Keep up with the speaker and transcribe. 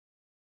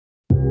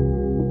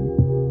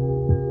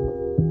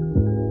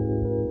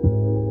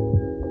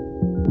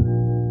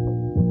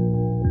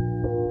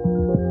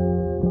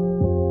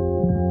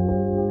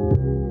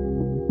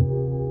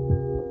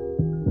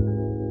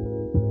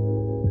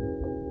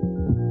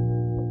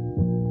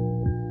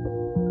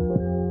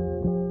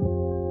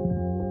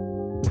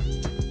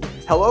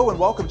Hello and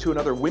welcome to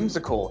another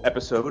whimsical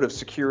episode of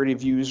Security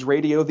Views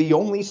Radio, the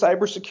only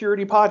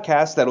cybersecurity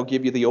podcast that'll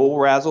give you the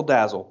old razzle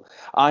dazzle.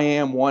 I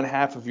am one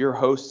half of your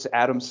hosts,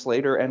 Adam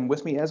Slater, and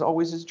with me, as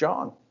always, is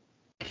John.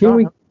 Can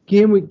we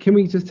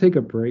just take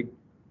a break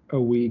a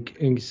week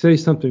and say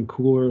something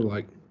cooler,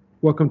 like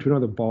 "Welcome to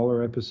another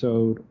baller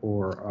episode,"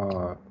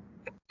 or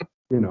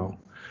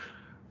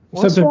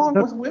What's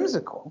wrong with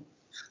whimsical?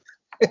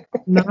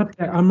 Not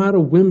that I'm not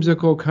a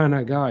whimsical kind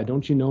of guy.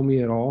 Don't you know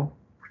me at all?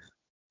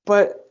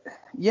 But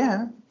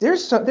yeah,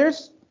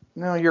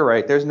 no, you're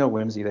right. There's no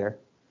whimsy there.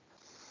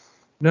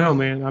 No,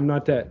 man, I'm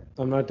not that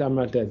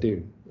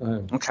dude.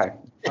 Okay.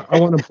 I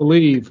want to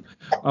believe.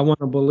 My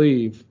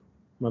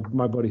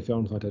buddy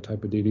Felton's not that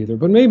type of dude either,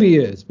 but maybe he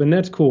is. But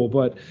that's cool.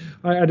 But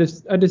I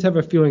just have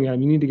a feeling,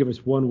 Adam, you need to give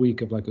us 1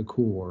 week of like a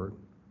cool word.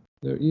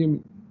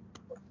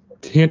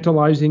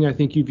 Tantalizing, I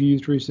think you've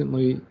used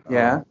recently.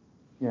 Yeah.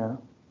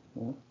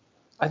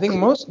 I think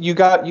you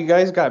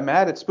guys got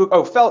mad at Spook.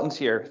 Oh, Felton's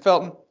here.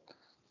 Felton.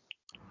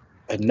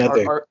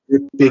 Another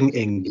gripping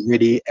and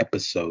gritty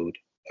episode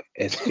of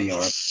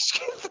SVR.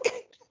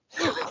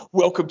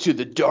 Welcome to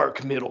the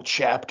dark middle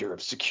chapter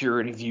of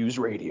Security Views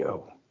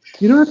Radio.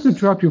 You don't have to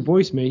drop your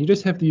voice, man. You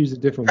just have to use a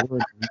different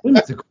word.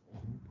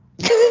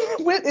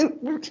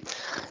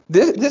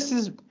 This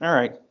is all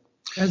right.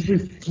 As we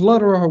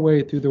flutter our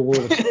way through the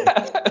world.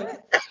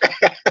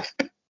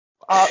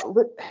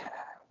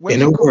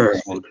 In a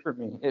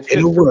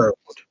world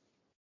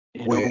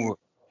where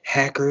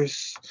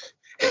hackers.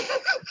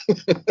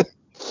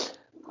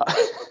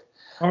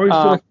 I always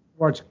feel like I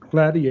watch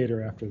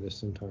Gladiator after this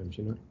sometimes,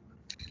 you know.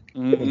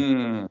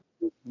 Mm-hmm.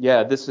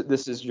 Yeah, this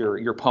is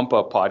your pump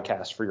up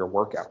podcast for your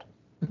workout.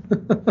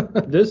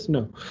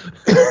 No.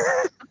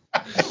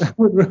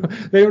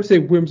 They don't say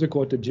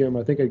whimsical at the gym.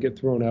 I think I'd get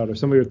thrown out, or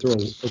somebody would throw a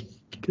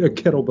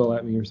kettlebell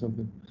at me or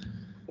something.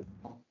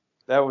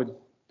 I don't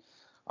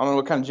know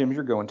what kind of gym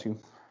you're going to.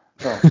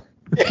 Oh.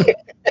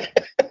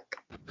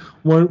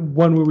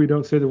 One where we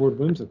don't say the word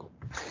whimsical.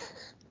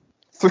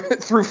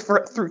 Through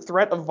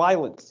threat of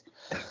violence.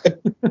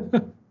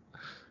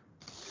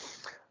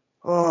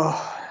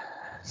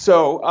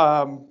 So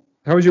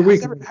how was your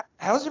week?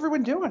 How's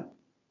everyone doing?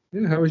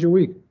 Yeah, how was your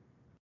week?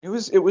 It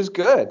was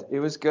good.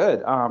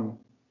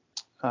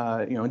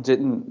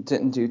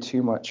 Didn't do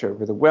too much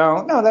over the.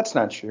 Well, no, that's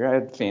not true. I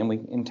had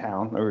family in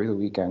town over the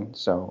weekend,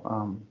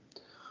 so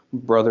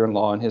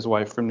brother-in-law and his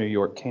wife from New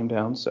York came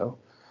down, so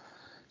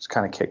just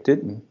kind of kicked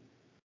it, and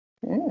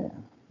yeah,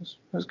 it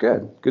was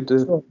good. Good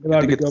to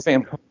get the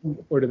family.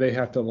 Or do they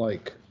have to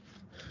like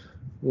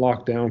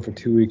lock down for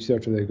 2 weeks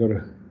after they go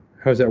to?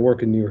 How's that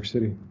work in New York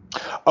City?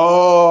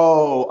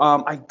 Oh,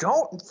 I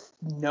don't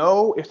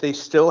know if they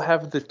still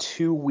have the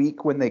 2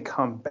 week when they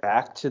come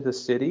back to the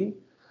city.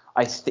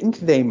 I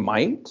think they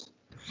might.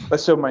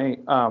 So my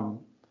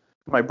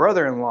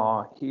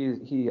brother-in-law,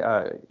 he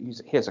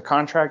has a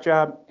contract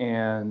job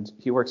and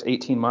he works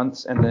 18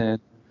 months and then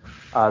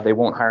they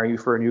won't hire you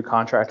for a new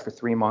contract for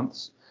 3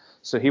 months.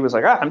 So he was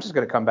like, I'm just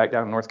going to come back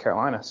down to North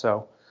Carolina.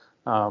 So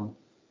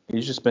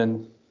he's just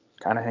been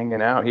kind of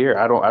hanging out here.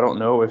 I don't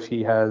know if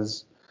he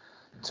has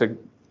to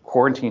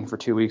quarantine for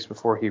 2 weeks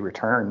before he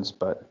returns,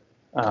 but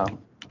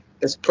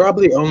it's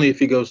probably only if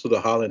he goes through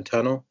the Holland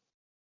Tunnel.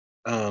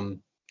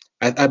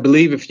 I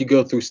believe if you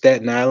go through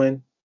Staten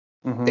Island,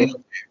 mm-hmm. they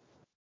don't care.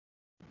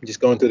 Just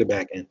going through the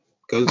back end.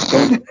 Go.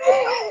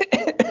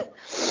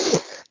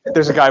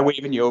 There's a guy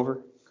waving you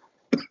over.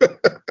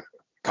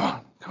 Come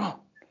on.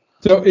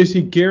 So is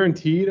he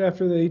guaranteed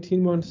after the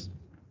 18 months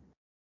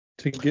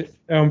to get?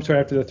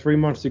 After the 3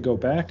 months to go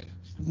back?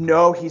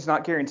 No, he's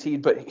not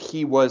guaranteed, but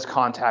he was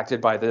contacted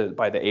by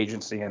the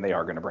agency, and they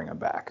are going to bring him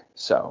back.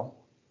 So,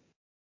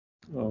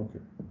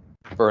 okay.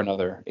 For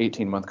another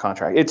 18-month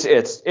contract,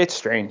 it's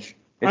strange.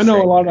 I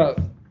know a lot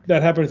of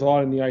that happens a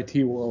lot in the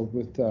IT world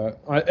with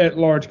at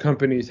large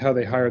companies, how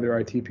they hire their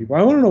IT people.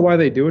 I want to know why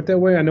they do it that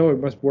way. I know it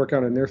must work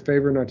out in their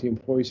favor, not the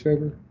employee's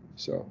favor.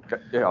 So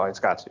yeah, it's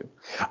got to.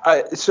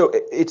 So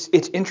it's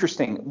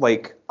interesting.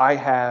 Like I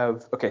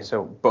have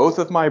so both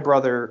of my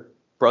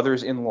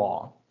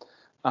brothers-in-law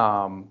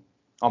on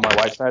my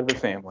wife's side of the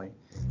family,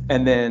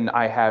 and then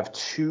I have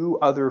three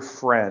other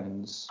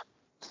friends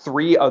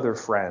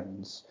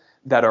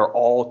that are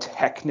all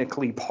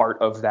technically part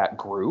of that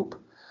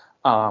group.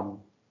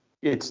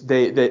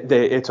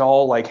 It's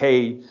all like,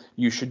 hey,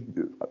 you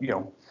should,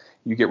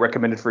 you get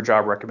recommended for a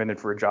job,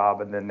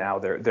 and then now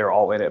they're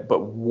all in it.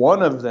 But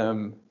one of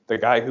them, the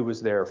guy who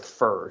was there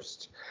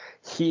first,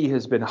 he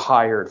has been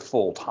hired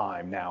full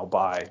time now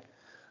by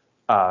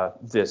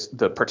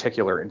the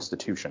particular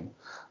institution.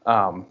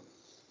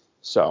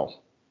 So,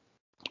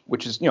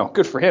 which is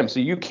good for him. So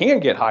you can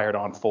get hired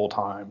on full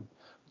time,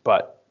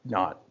 but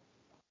not.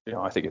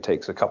 I think it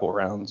takes a couple of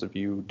rounds of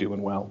you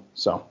doing well.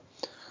 So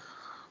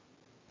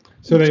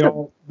they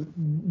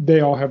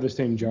all have the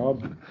same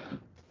job.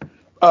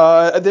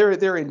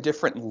 They're in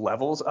different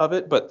levels of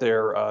it, but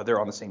they're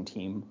on the same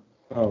team.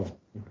 Oh.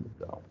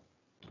 So.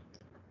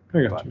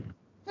 I got you.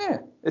 Yeah,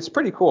 it's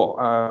pretty cool.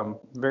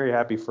 Very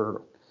happy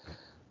for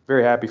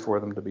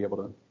them to be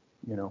able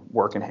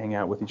work and hang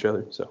out with each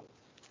other.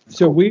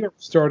 So we are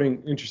starting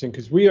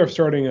because we are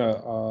starting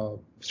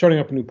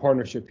up a new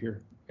partnership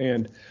here,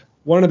 and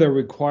one of the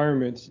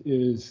requirements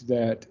is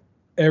that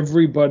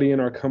everybody in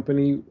our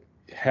company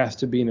has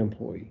to be an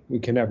employee. We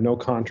can have no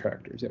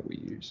contractors that we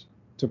use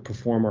to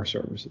perform our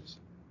services.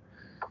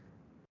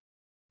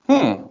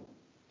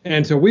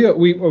 And so we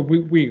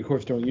of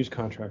course don't use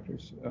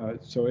contractors,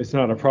 so it's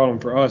not a problem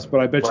for us.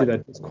 But I bet you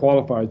that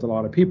disqualifies a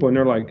lot of people, and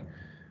they're like,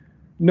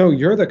 "No,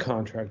 you're the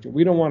contractor.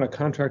 We don't want a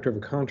contractor of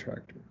a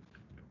contractor."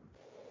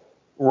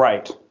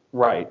 Right.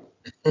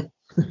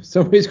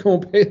 Somebody's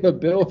gonna pay the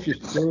bill if you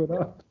screw it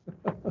up.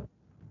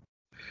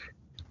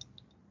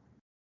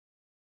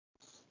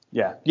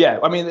 Yeah.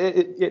 I mean,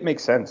 it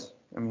makes sense.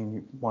 I mean,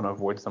 you want to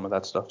avoid some of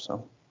that stuff.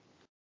 So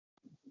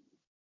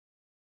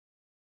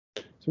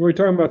what are we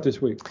talking about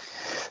this week?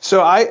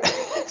 So I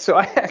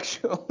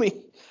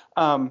actually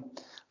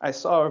I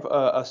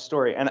saw a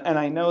story, and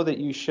I know that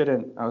you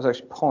shouldn't. I was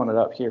actually pulling it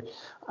up here.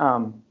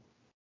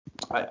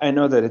 I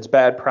know that it's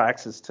bad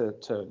practice to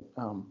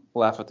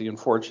laugh at the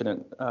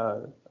unfortunate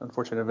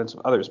events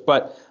of others,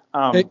 but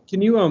hey,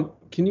 can you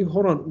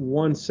hold on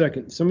 1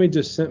 second? Somebody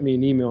just sent me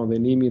an email and they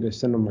need me to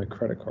send them my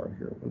credit card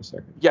here. 1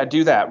 second. Yeah,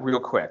 do that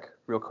real quick.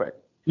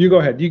 You go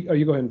ahead. You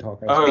go ahead and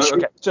talk.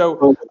 Okay.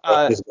 So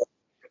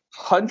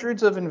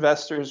hundreds of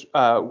investors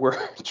were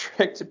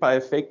tricked by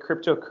a fake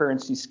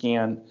cryptocurrency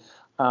scam,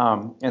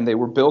 and they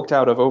were bilked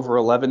out of over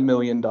 $11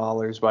 million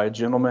by a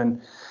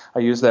gentleman. I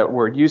use that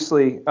word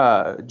usually,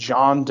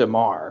 John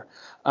DeMar,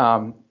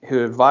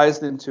 who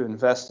advised them to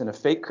invest in a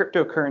fake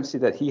cryptocurrency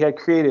that he had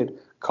created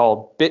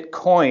called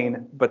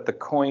Bitcoin, but the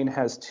coin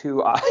has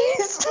two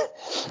eyes.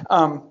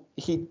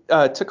 He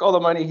took all the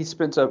money he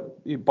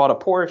bought a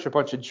Porsche, a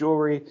bunch of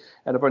jewelry,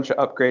 and a bunch of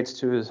upgrades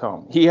to his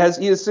home. He has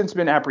since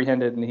been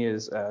apprehended and he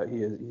is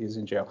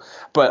in jail.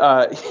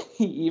 But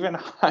he even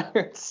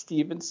hired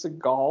Steven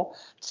Seagal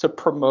to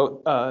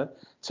promote the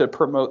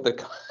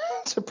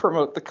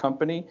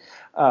company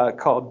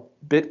called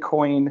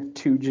Bitcoin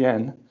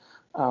 2Gen,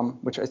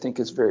 which I think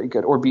is very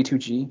good, or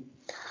B2G.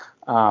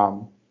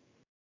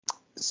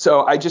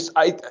 So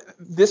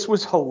this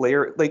was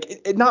hilarious.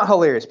 Like, not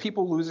hilarious.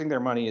 People losing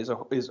their money is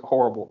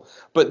horrible,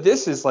 but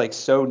this is like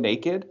so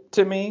naked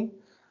to me,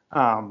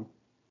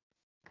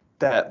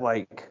 that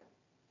like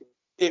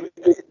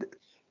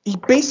he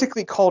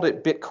basically called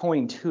it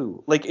Bitcoin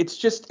 2. Like, it's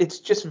just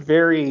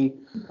very.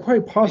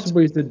 Quite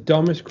possibly he's the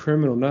dumbest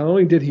criminal. Not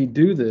only did he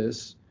do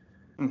this,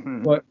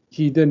 but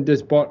he then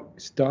just bought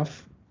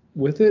stuff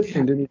with it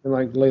and didn't even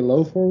like lay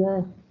low for a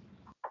while.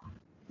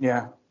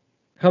 Yeah.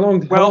 How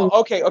long?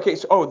 Okay.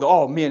 So,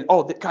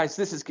 guys,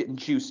 this is getting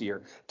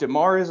juicier.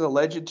 DeMar is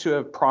alleged to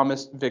have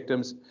promised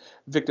victims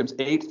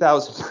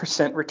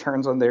 8,000%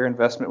 returns on their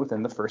investment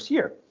within the first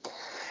year,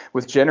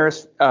 with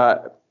generous.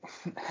 The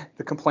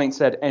complaint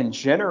said, and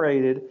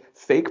generated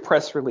fake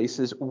press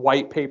releases,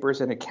 white papers,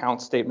 and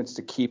account statements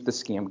to keep the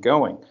scam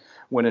going.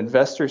 When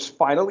investors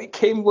finally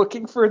came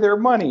looking for their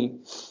money,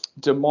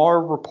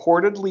 DeMar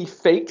reportedly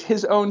faked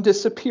his own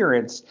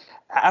disappearance,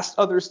 asked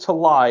others to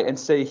lie and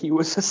say he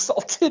was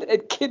assaulted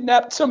and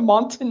kidnapped to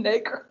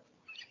Montenegro.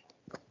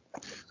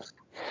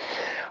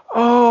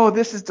 Oh,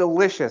 this is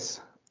delicious.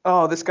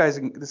 Oh, this guy's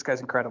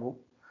incredible.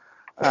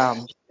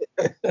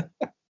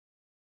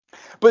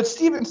 But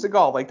Steven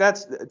Seagal, like,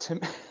 that's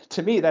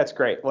to me that's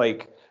great.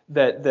 Like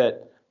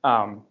that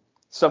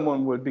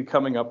someone would be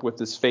coming up with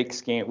this fake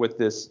scam, with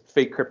this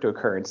fake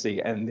cryptocurrency,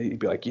 and they'd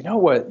be like, you know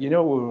what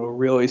will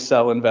really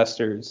sell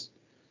investors?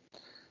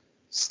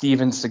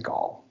 Steven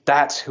Seagal.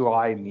 That's who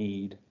I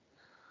need.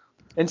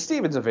 And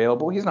Steven's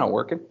available. He's not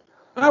working.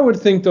 I would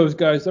think those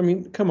guys, I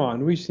mean, come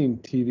on. We've seen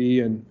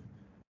TV, and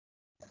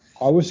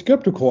I was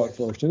skeptical at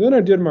first, and then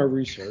I did my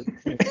research.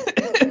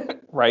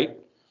 Right.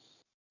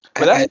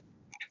 But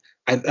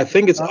I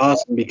think it's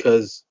awesome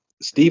because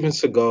Steven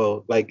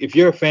Seagal, like, if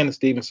you're a fan of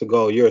Steven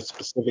Seagal, you're a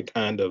specific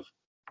kind of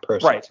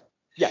person. Right.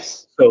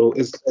 Yes. So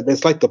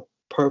it's like the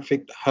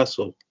perfect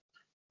hustle.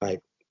 Like,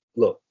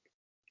 look,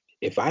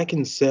 if I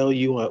can sell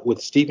you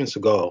with Steven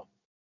Seagal,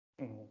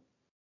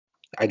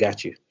 I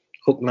got you.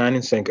 Hook, line,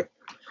 and sinker.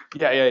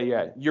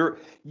 Yeah. You're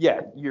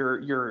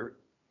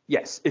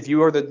yes. If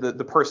you are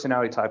the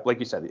personality type, like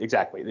you said,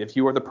 exactly. If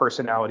you are the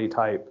personality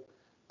type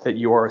that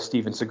you are a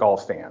Steven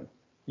Seagal fan,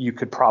 you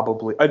could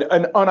probably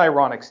an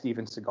unironic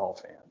Steven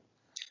Seagal fan.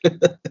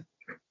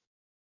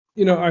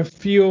 I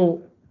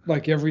feel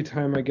like every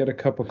time I get a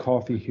cup of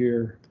coffee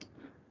here,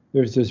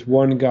 there's this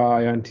one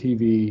guy on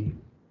TV.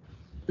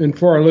 And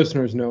for our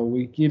listeners,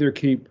 we either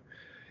keep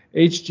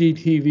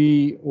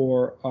HGTV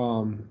or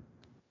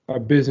a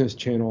business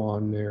channel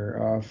on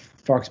there,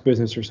 Fox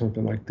Business or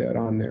something like that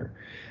on there.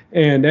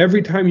 And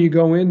every time you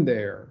go in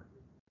there,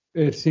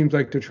 it seems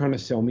like they're trying to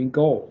sell me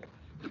gold.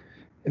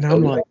 And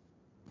I'm like,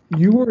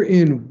 you were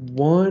in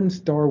one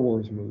Star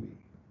Wars movie.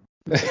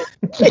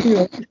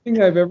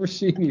 Everything I've ever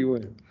seen you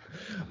in.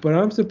 But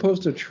I'm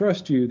supposed to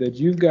trust you that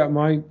you've got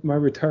my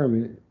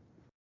retirement.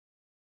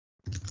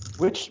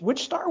 Which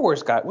Star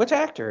Wars guy? Which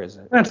actor is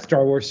it? Not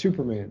Star Wars,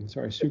 Superman.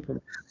 Sorry,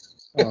 Superman.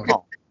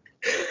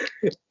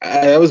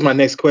 That was my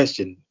next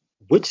question.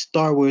 Which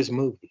Star Wars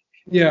movie?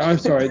 Yeah, I'm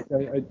sorry.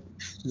 I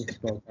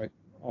misspoke. I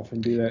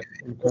often do that.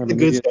 I'm kind What's of a an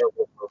good idiot. Star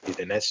Wars movie?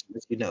 Then that's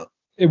you know.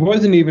 It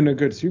wasn't even a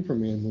good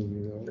Superman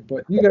movie though.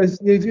 But you guys,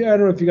 I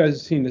don't know if you guys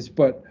have seen this,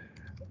 but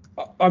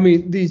I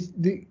mean, is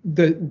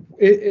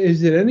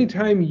it any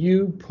time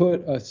you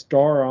put a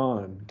star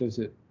on, does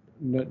it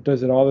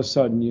all of a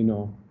sudden,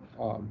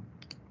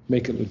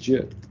 make it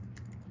legit?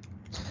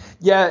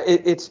 Yeah,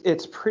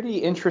 it's pretty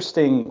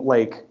interesting.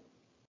 Like,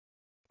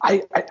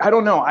 I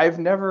don't know. I've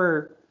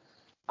never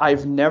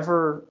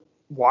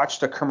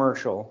watched a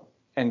commercial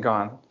and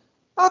gone,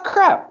 oh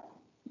crap,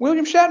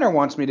 William Shatner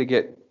wants me to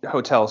get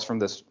hotels from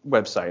this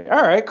website.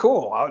 All right,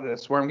 cool.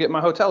 That's where I'm getting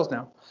my hotels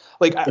now.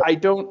 Like, I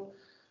don't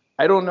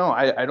know.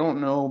 I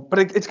don't know, but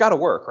it's got to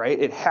work, right?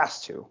 It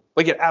has to.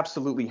 Like, it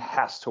absolutely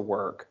has to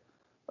work.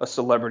 A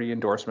celebrity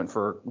endorsement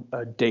for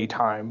a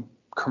daytime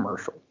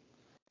commercial.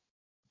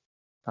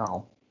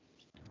 Oh.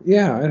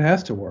 Yeah, it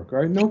has to work,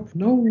 right? No.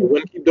 You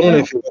wouldn't keep doing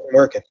it if it wasn't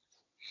working.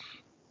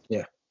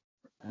 Yeah.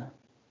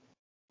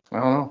 I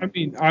don't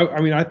know.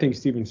 I mean, I think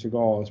Steven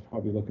Seagal is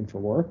probably looking for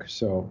work.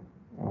 So.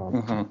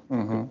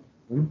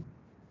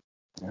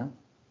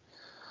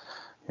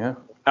 Yeah.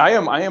 I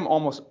am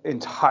almost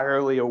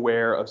entirely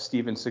aware of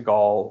Steven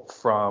Seagal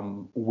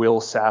from Will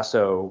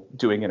Sasso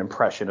doing an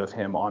impression of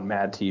him on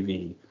Mad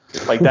TV.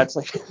 Like, that's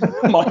like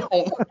my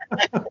only.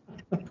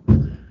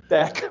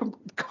 That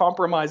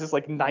compromises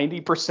like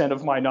 90%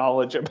 of my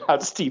knowledge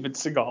about Steven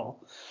Seagal.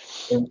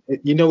 And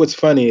you know what's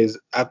funny is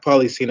I've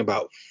probably seen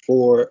about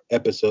 4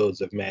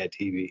 episodes of Mad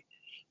TV,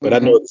 but I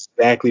know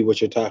exactly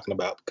what you're talking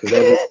about because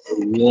there was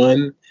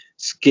one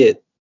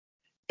skit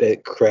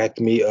that cracked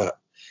me up.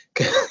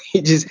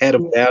 He just had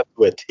him down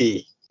to a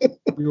T.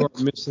 You are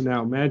missing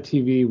out. Mad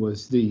TV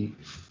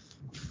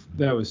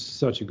that was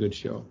such a good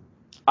show.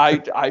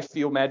 I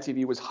feel Mad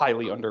TV was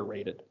highly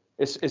underrated,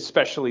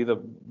 especially the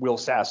Will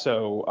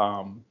Sasso.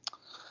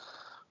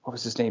 What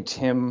was his name?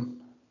 Tim.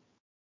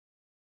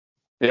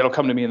 It'll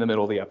come to me in the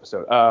middle of the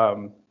episode.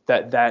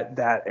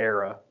 That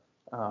era.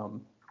 I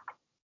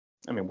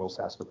mean, Will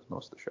Sasso was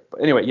most of the show,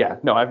 but anyway, yeah.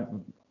 No,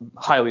 I'm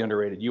highly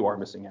underrated. You are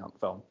missing out,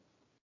 film.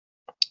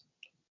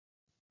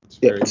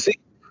 Yeah. See,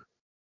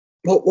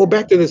 well,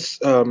 back to this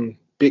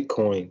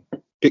Bitcoin.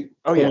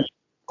 Oh yeah.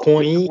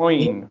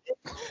 Coin.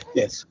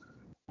 Yes.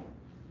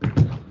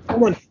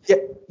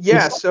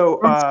 Yeah. So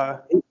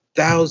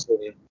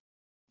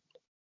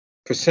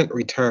 8,000%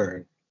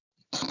 return.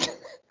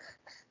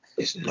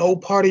 There's no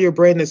part of your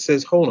brain that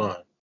says, "Hold on,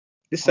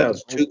 this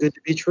sounds too good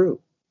to be true."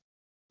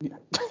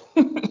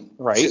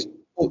 Right.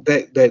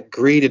 That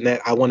greed and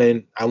that I want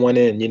in.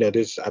 You know,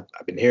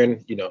 I've been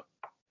hearing. You know,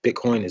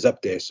 Bitcoin is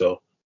up there,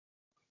 so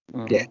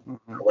I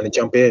want to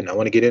jump in. I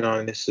want to get in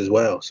on this as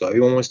well. So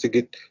everyone wants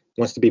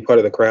to be part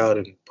of the crowd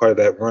and part of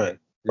that run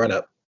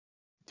up.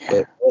 Yeah.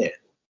 But, man.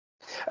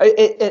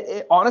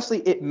 It honestly,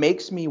 it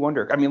makes me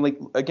wonder. I mean, like,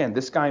 again,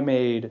 this guy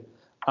made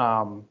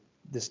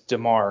this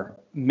DeMar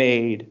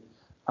made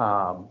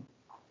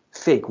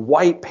fake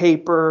white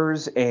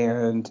papers,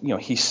 and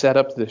he set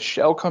up the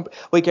shell company.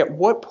 Like, at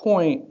what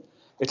point?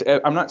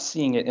 I'm not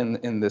seeing it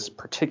in this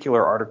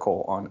particular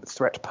article on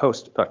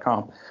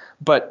threatpost.com,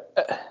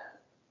 but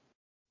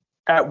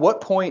at what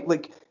point,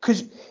 like,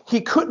 because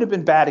he couldn't have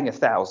been batting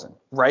 1,000,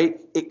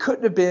 right? It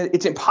couldn't have been.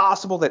 It's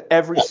impossible that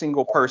every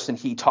single person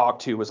he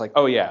talked to was like,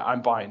 "Oh yeah,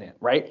 I'm buying it,"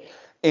 right?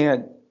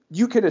 And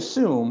you could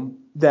assume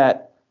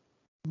that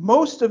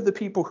most of the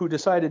people who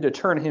decided to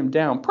turn him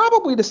down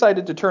probably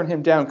decided to turn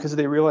him down because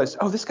they realized,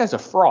 oh, this guy's a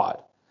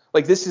fraud.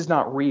 Like, this is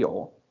not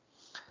real.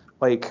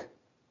 Like,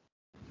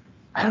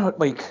 I don't,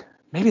 like,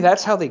 maybe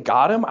that's how they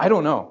got him. I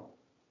don't know.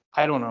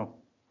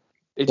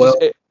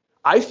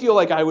 I feel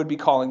like I would be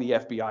calling the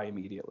FBI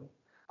immediately.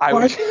 I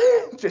would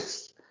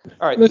just,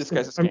 all right, listen,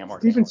 this guy's a scam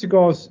artist. Steven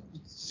Seagal's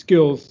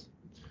skills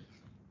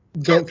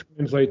don't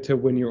translate to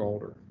when you're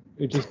older.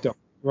 It just don't,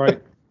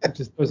 right? It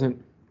just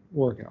doesn't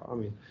work out. I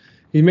mean,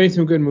 he made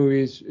some good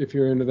movies if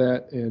you're into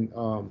that, and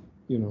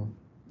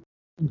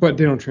but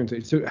they don't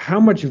translate. So how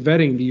much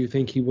vetting do you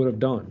think he would have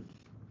done?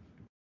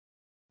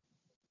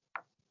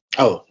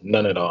 Oh,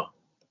 none at all.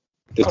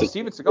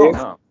 Steven Seagal,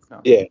 no.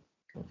 Yeah.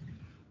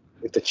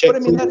 If the check, but I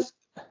mean, that's.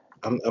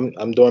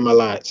 I'm doing my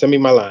lines. Send me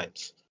my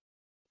lines.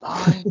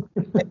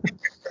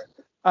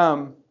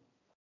 Yeah,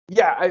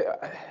 I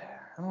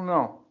don't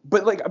know,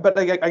 but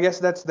I guess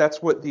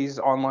that's what these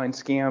online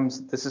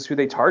scams. This is who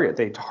they target.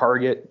 They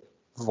target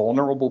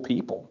vulnerable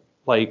people.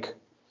 Like,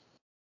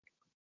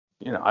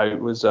 I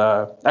was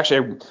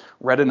actually, I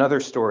read another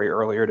story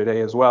earlier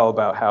today as well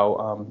about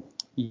how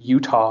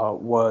Utah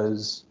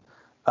was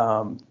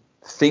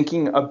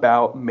thinking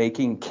about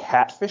making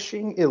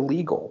catfishing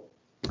illegal,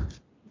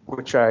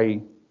 which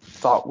I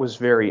thought was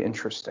very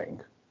interesting.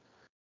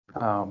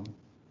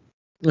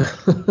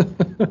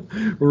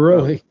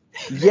 Really?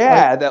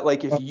 Yeah, that,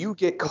 like, if you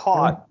get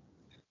caught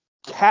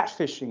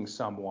catfishing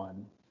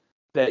someone,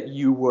 that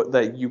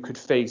you could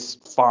face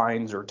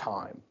fines or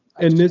time.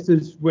 And this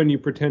is when you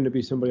pretend to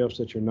be somebody else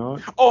that you're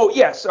not. Oh,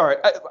 yes. All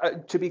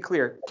right. To be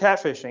clear,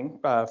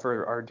 catfishing,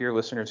 for our dear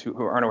listeners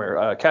who aren't aware,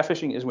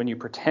 catfishing is when you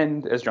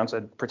pretend, as John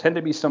said, pretend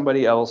to be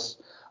somebody else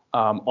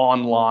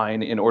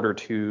online in order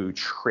to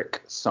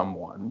trick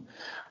someone.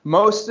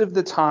 Most of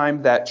the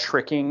time, that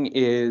tricking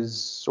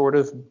is sort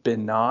of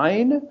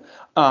benign.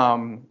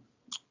 Not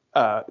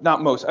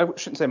most. I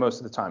shouldn't say most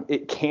of the time.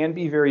 It can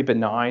be very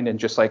benign and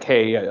just like,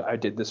 hey, I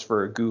did this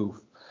for a goof.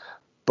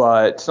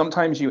 But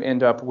sometimes you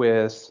end up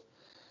with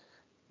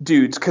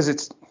dudes, because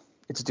it's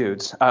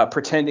dudes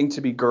pretending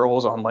to be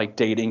girls on like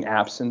dating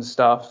apps and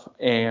stuff,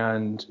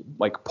 and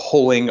like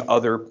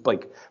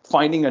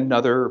finding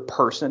another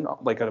person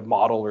like a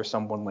model or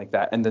someone like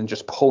that, and then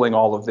just pulling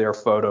all of their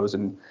photos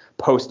and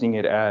posting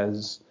it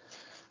as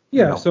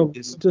so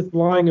just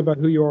lying about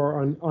who you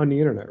are on the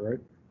internet, right?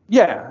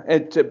 Yeah,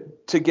 and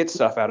to get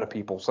stuff out of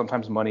people,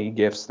 sometimes money,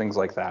 gifts, things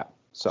like that.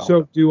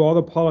 So do all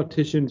the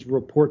politicians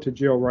report to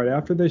jail right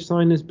after they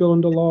sign this bill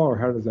into law, or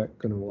how does that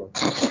going to work?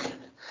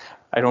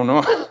 I don't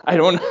know. I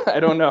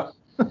don't know.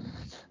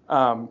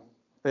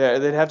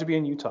 They'd have to be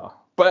in Utah.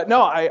 But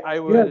no, I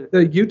would. Yeah,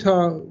 the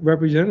Utah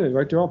representative,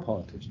 right? They're all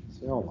politicians.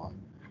 They all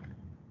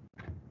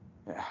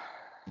lie. Yeah.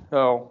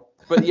 So,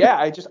 but yeah,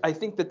 I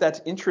think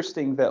that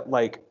interesting that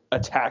like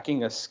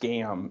attacking a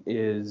scam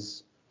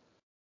is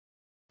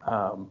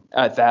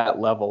at that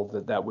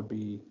level, that would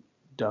be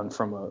done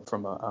from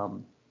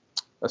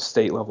a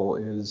state level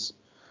is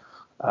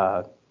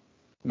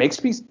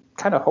makes me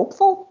kind of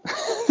hopeful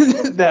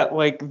that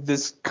like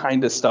this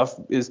kind of stuff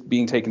is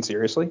being taken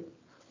seriously.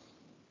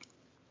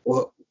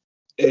 Well,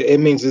 it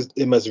means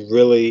it must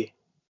really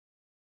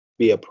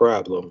be a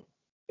problem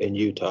in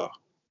Utah.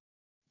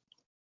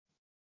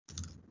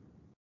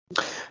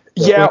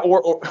 Yeah,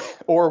 or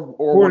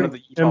one of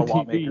the Utah MTV,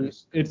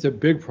 lawmakers. It's a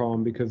big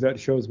problem because that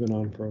show's been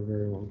on for a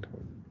very long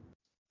time.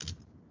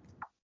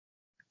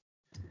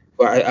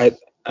 Well,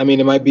 I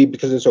mean, it might be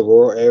because it's a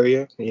rural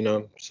area,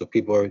 so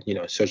people are,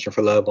 searching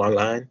for love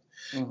online.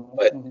 Mm-hmm,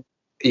 but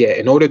yeah,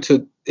 in order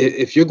to,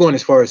 if you're going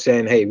as far as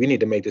saying, hey, we need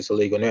to make this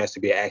illegal, and there has to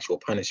be an actual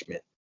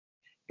punishment,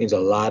 means a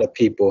lot of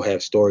people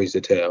have stories to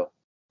tell.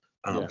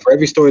 For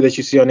every story that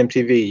you see on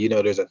MTV,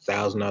 there's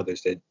 1,000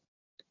 others that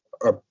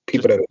are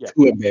people that are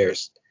too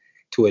embarrassed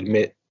to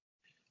admit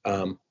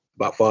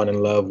about falling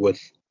in love with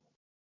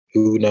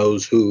who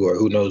knows who or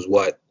who knows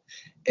what,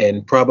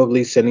 and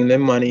probably sending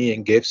them money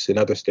and gifts and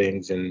other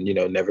things, and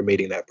never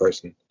meeting that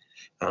person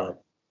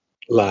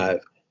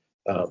live.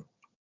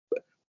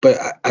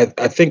 But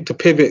I think to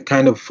pivot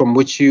kind of from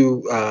what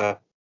you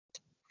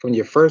from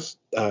your first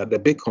the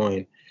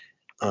Bitcoin,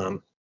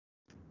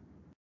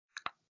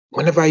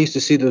 whenever I used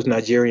to see those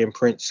Nigerian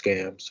print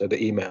scams or the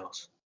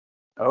emails,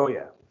 oh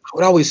yeah, I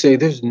would always say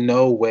there's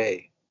no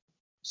way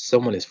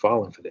someone is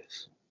falling for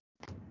this.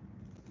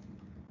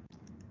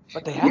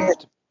 But they have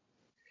to.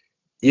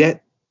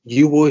 Yet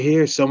you will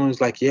hear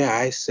someone's like, yeah,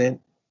 I sent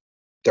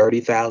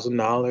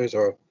 $30,000,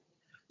 or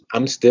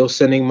I'm still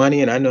sending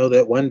money, and I know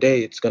that one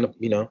day it's gonna,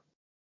 I'll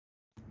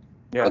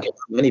get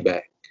my money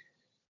back.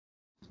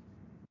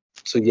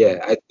 So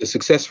yeah, the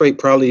success rate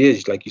probably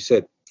is, like you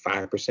said,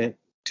 5%,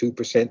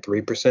 2%,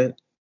 3%.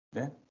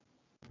 Yeah.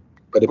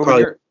 But it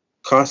probably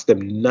costs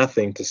them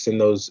nothing to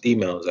send those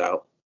emails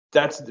out.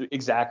 That's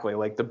exactly,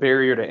 like the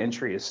barrier to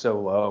entry is so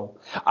low.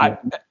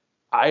 Mm-hmm.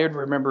 I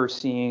remember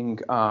seeing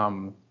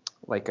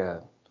like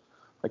a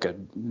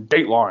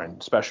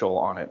Dateline special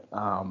on it,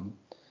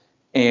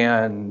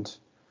 and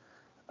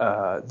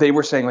they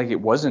were saying like it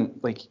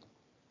wasn't like,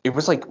 it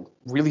was like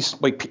really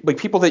like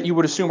people that you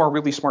would assume are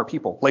really smart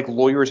people, like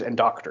lawyers and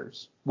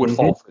doctors, would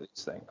fall for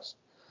these things,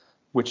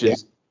 which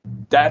is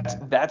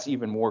that's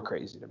even more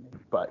crazy to me.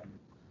 But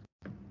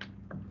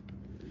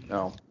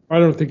no, I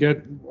don't think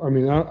it. I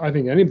mean, I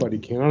think anybody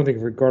can. I don't think,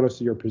 regardless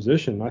of your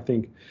position, I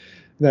think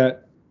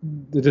that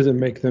it doesn't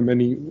make them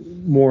any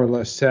more or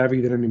less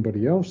savvy than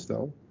anybody else,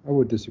 though. I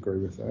would disagree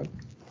with that.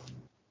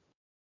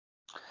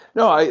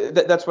 No,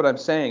 that's what I'm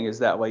saying, is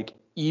that like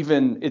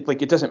even it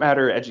doesn't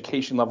matter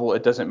education level,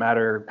 it doesn't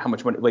matter how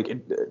much money,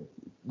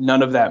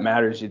 none of that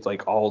matters. It's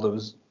like all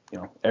those,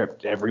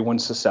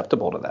 everyone's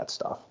susceptible to that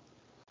stuff.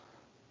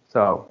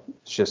 So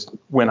it's just,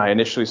 when I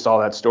initially saw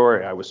that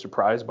story, I was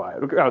surprised by it.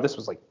 Oh, this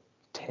was like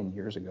 10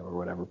 years ago or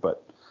whatever,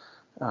 but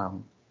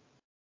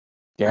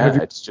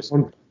it's just.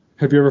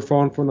 Have you ever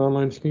fallen for an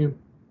online scam?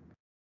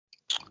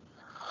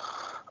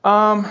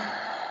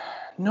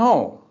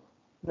 No,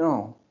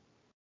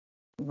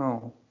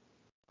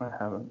 I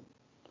haven't.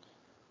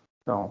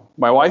 No,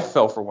 my wife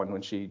fell for one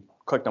when she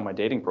clicked on my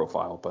dating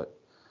profile, but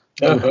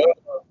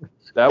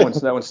that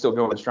one's still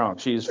going strong.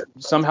 She's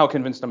somehow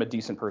convinced I'm a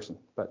decent person,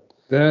 but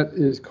that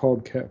is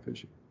called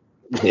catfishing.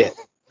 Yeah.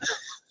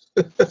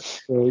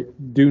 So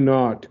do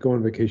not go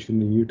on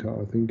vacation in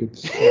Utah. I think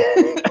it's.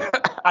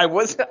 I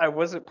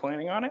wasn't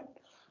planning on it.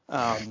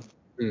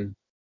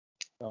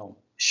 So.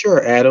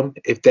 Sure, Adam,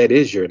 if that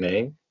is your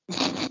name.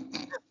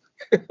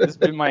 It's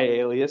been my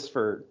alias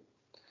for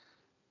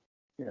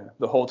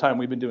the whole time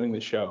we've been doing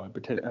this show. I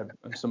pretend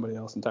I'm somebody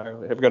else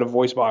entirely. I've got a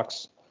voice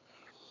box.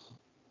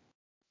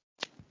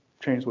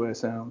 Change the way I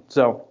sound.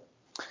 So,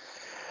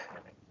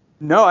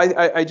 no,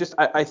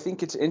 I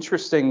think it's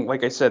interesting.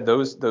 Like I said,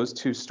 those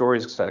two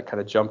stories kind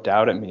of jumped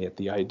out at me at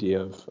the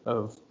idea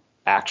of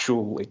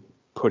actually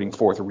putting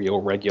forth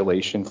real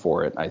regulation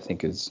for it. I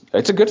think it's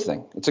a good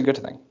thing. It's a good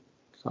thing.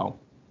 So,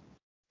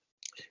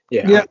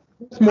 yeah,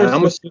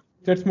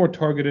 that's more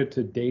targeted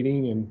to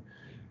dating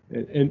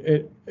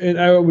and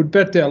I would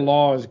bet that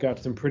law has got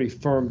some pretty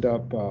firmed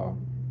up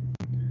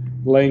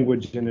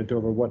language in it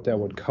over what that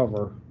would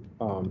cover.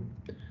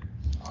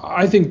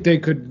 I think they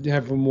could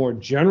have more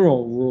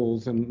general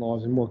rules and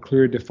laws and more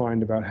clear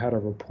defined about how to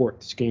report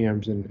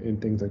scams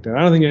and things like that.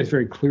 I don't think that's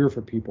very clear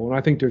for people. And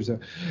I think there's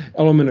an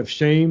element of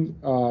shame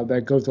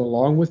that goes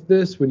along with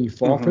this when you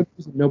fall for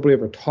this. Nobody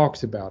ever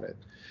talks about it.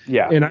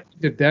 Yeah. And I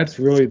think that that's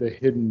really the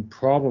hidden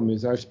problem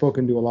is I've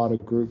spoken to a lot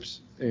of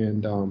groups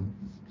and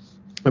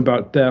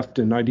about theft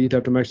and ID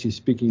theft. I'm actually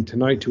speaking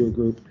tonight to a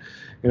group,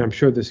 and I'm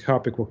sure this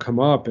topic will come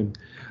up, and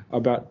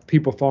about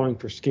people falling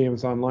for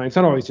scams online. It's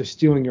not always just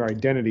stealing your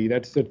identity.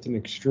 That's an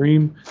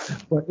extreme,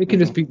 but it can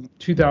just be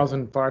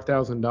 $2,000,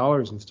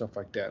 $5,000 and stuff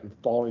like that, and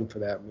falling for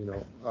that,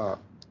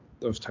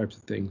 those types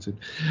of things. And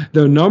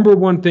the number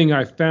one thing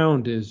I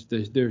found is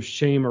there's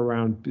shame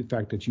around the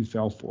fact that you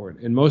fell for it.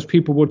 And most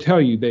people will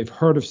tell you they've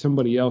heard of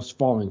somebody else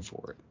falling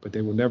for it, but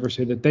they will never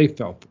say that they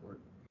fell for it.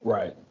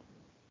 Right.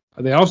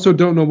 They also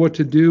don't know what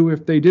to do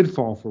if they did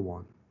fall for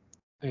one.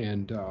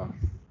 And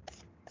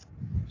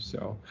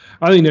so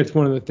I think that's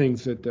one of the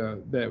things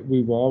that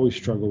we will always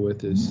struggle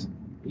with is,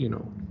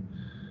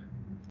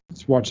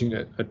 it's watching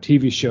a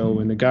TV show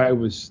and the guy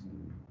was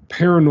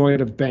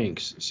paranoid of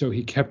banks, so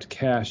he kept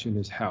cash in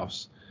his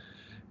house.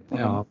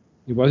 It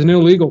wasn't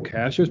illegal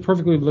cash. It was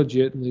perfectly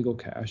legit legal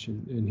cash.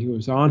 And he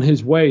was on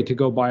his way to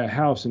go buy a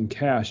house in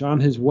cash. On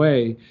his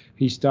way,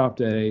 he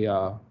stopped at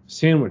a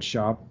sandwich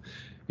shop.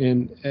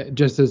 And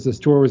just as the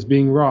store was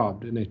being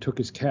robbed, and they took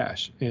his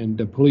cash, and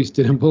the police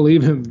didn't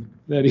believe him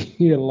that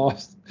he had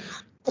lost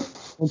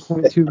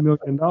 $1.2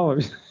 million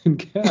in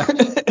cash.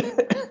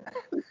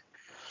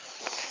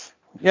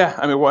 Yeah,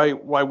 I mean,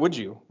 why would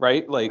you,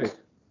 right? Like,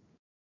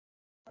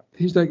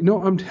 he's like,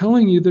 no, I'm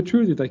telling you the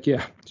truth. He's like,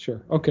 yeah,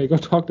 sure, okay, go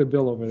talk to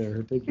Bill over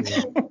there. Thank you.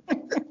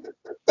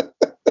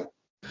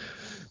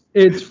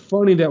 It's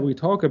funny that we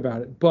talk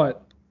about it,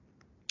 but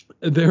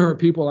there are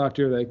people out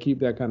there that keep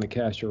that kind of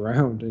cash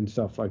around and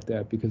stuff like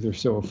that because they're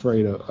so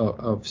afraid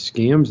of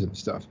scams and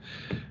stuff.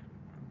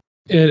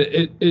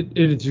 And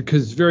it's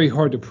because it's very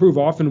hard to prove.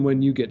 Often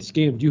when you get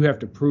scammed, you have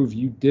to prove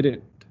you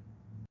didn't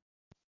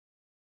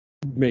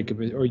make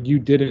it, or you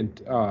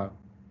didn't,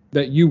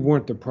 that you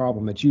weren't the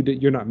problem, that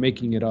you're not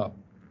making it up.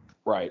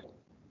 Right.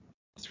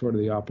 It's sort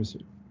of the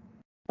opposite.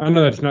 I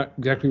know that's not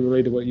exactly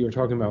related to what you were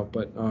talking about,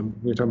 but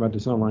we were talking about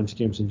this online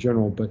scams in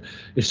general. But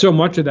it's so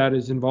much of that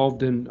is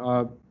involved in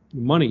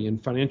money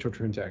and financial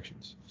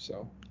transactions.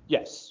 So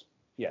yes,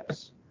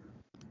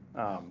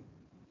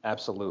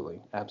 absolutely,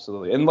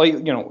 and like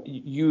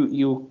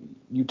you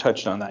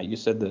touched on that. You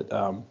said that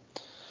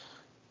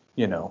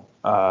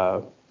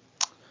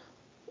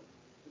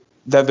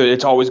that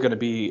it's always going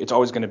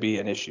to be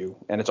an issue,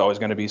 and it's always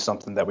going to be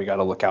something that we got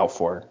to look out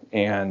for.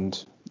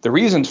 And the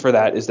reasons for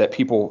that is that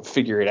people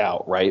figure it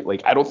out, right?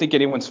 Like, I don't think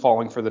anyone's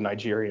falling for the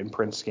Nigerian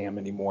prince scam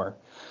anymore,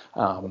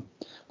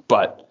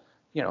 but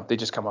they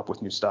just come up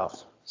with new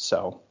stuff.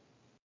 So,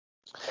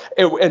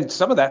 and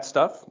some of that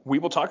stuff we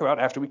will talk about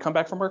after we come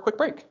back from our quick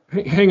break.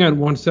 Hang on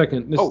one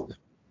second. This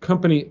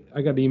company,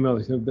 I got an email,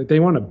 but they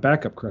want a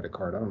backup credit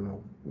card. I don't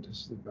know what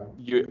this is about.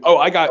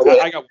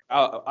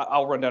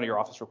 I'll run down to your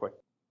office real quick.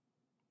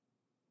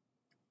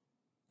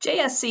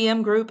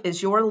 JSCM Group is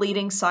your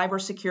leading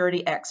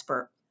cybersecurity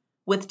expert.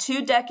 With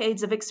 2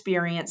 decades of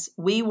experience,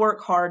 we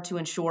work hard to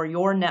ensure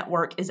your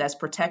network is as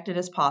protected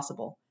as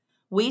possible.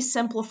 We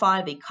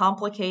simplify the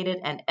complicated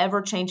and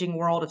ever-changing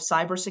world of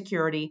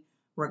cybersecurity,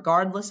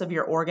 regardless of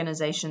your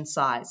organization's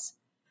size.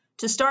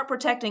 To start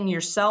protecting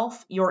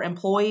yourself, your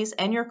employees,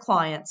 and your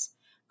clients,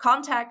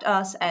 contact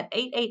us at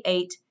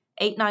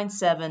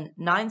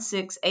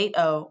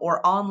 888-897-9680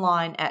 or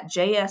online at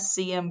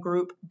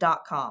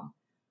jscmgroup.com.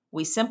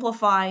 We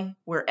simplify,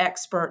 we're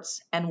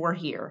experts, and we're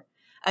here.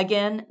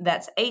 Again,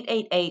 that's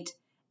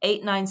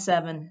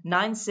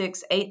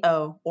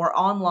 888-897-9680 or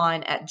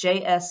online at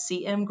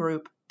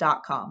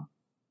jscmgroup.com.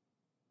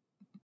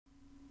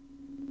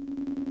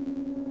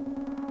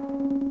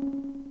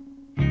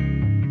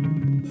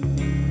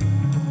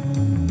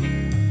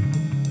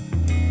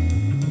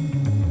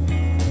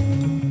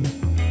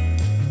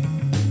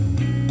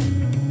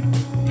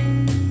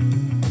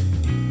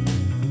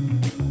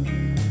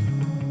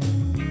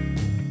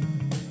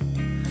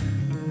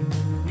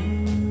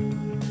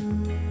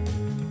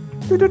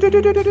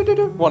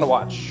 Want to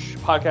watch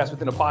podcast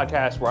within a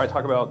podcast where I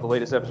talk about the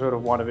latest episode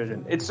of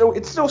WandaVision. It's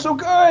still so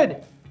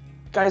good,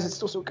 guys. It's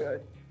still so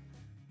good.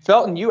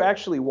 Felton, you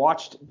actually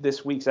watched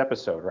this week's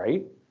episode,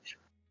 right?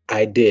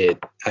 I did.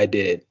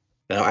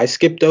 Now I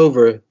skipped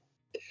over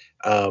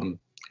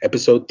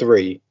episode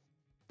 3.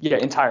 Yeah,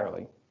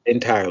 entirely.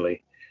 And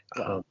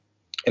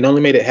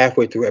only made it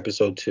halfway through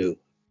episode 2.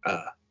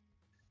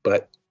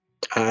 But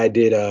I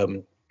did.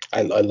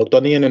 I looked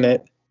on the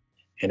internet,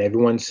 and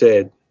everyone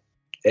said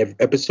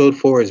episode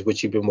 4 is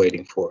what you've been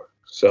waiting for.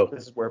 So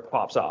This is where it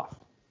pops off.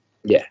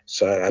 yeah,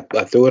 so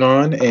I threw it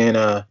on,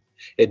 and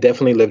it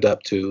definitely lived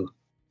up to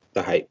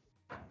the hype.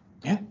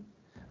 Yeah.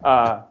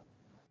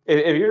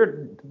 If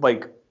you're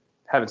like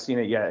haven't seen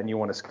it yet and you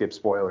want to skip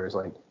spoilers,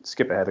 like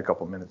skip ahead a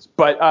couple minutes.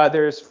 But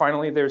there's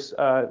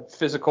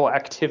physical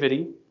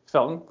activity,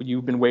 Felton.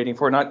 You've been waiting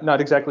for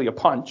not exactly a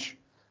punch,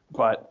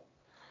 but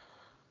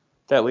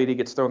that lady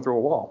gets thrown through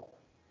a wall.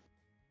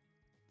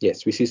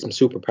 Yes, we see some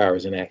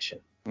superpowers in action.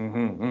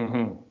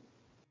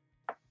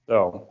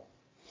 So,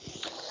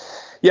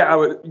 yeah,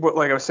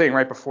 like I was saying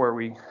right before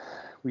we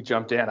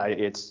jumped in,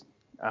 it's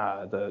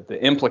the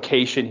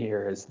implication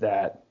here is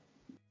that,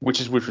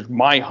 which was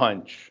my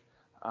hunch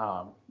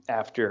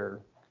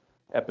after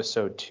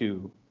episode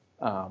 2.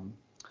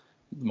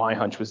 My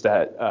hunch was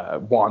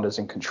that Wanda's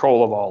in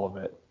control of all of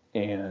it,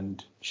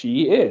 and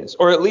she is,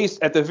 or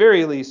at the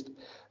very least,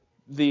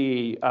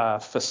 the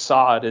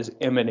facade is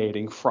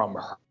emanating from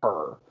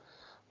her,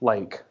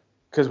 like.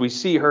 Because we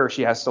see her,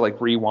 she has to like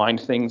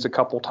rewind things a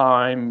couple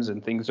times,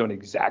 and things don't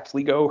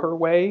exactly go her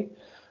way.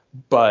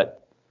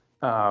 But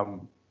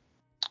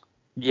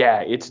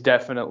yeah, she's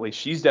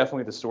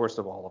definitely the source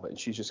of all of it, and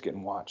she's just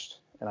getting watched.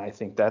 And I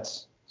think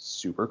that's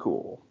super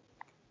cool.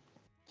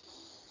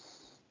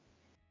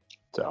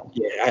 So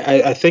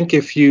yeah, I think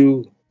if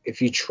you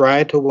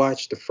tried to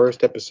watch the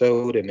first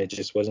episode and it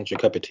just wasn't your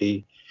cup of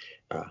tea,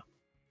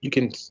 you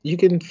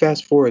can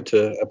fast forward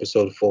to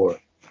episode 4.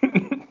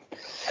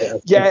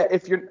 Yeah,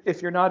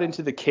 if you're not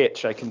into the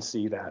kitsch, I can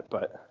see that,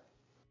 but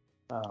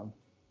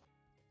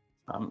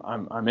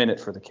I'm in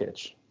it for the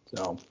kitsch.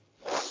 So,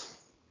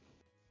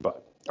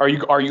 but are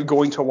you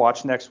going to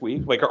watch next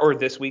week, like, or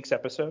this week's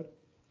episode?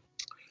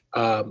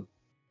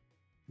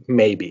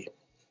 Maybe.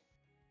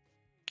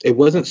 It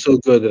wasn't so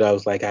good that I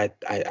was like, I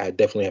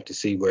definitely have to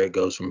see where it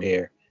goes from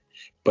here.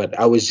 But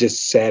I was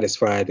just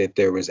satisfied that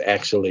there was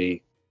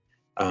actually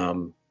a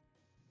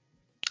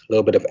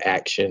little bit of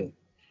action.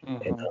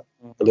 And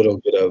a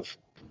little bit of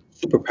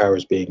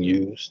superpowers being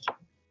used.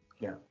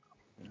 Yeah.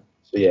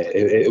 So yeah,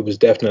 it was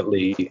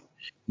definitely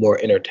more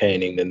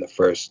entertaining than the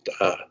first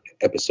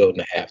episode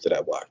and a half that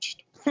I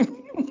watched.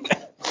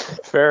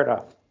 Fair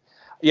enough.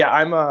 Yeah,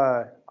 I'm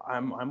on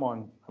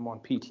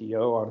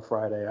PTO on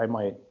Friday.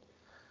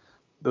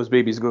 Those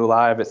babies go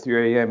live at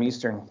 3 a.m.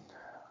 Eastern.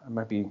 I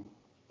might be.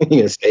 You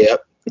gonna stay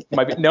up?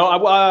 I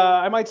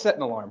might set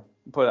an alarm.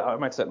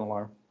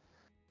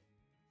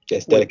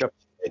 Just dedication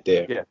right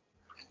there. Yeah.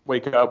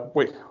 Wake up,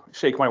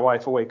 shake my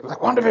wife awake. Like,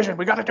 WandaVision,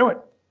 we got to do it.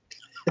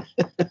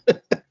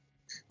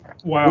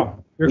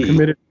 Wow, you're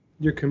committed.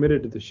 You're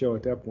committed to the show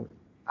at that point.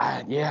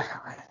 Yeah,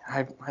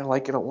 I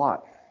like it a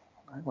lot.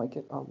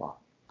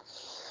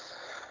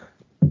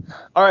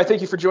 All right,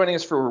 thank you for joining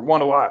us for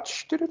Want to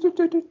Watch.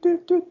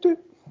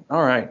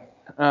 All right.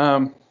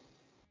 Let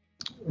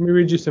me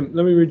read you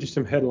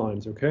some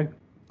headlines, okay?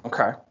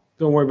 Okay.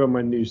 Don't worry about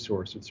my news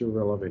source. It's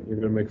irrelevant. You're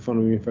gonna make fun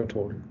of me if I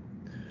told you.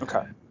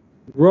 Okay.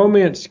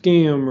 Romance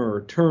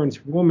scammer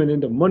turns woman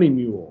into money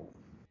mule.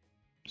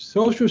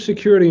 Social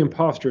Security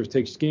imposters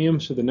take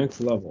scams to the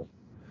next level.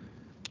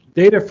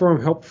 Data firm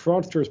helped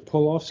fraudsters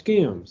pull off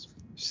scams.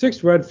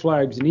 6 red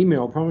flags in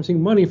email promising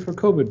money for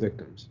COVID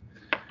victims.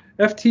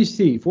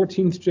 FTC,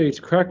 14 states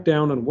crack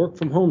down on work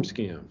from home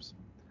scams.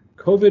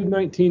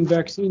 COVID-19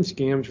 vaccine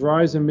scams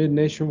rise amid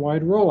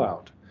nationwide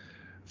rollout.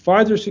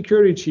 Pfizer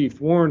security chief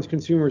warns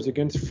consumers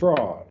against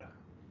fraud.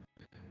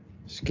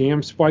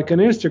 Scam spike on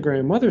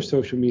Instagram, other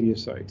social media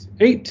sites.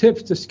 8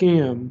 tips to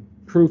scam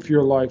proof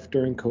your life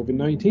during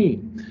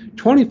COVID-19.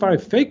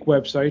 25 fake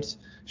websites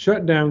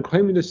shut down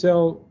claiming to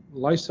sell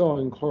Lysol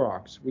and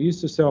Clorox. We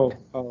used to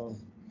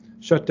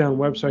shut down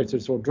websites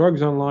that sold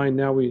drugs online.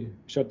 Now we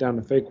shut down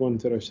the fake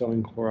ones that are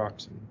selling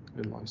Clorox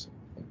and Lysol.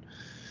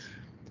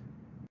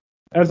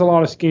 That's a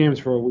lot of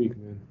scams for a week,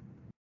 man.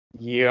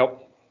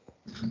 Yep.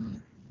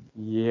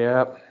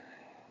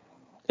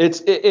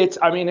 It's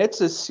I mean,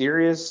 it's a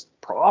serious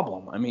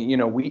problem. I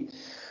mean,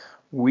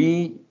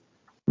 we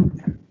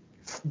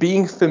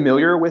being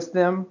familiar with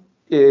them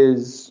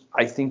is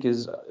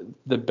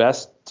the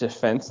best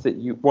defense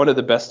one of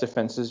the best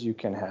defenses you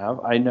can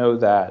have. I know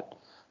that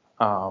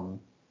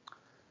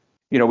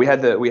we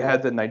had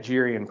the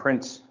Nigerian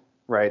prince,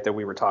 right, that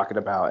we were talking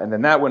about, and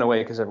then that went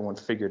away because everyone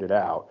figured it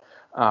out.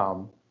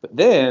 But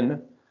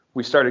then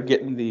we started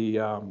getting the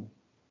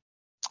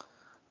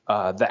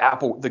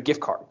gift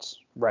cards,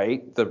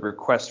 right? The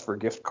request for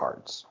gift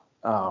cards.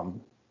 I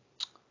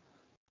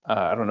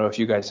don't know if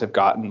you guys have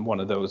gotten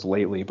one of those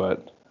lately,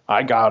 but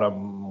I got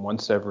them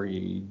once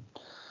every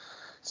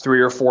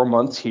 3 or 4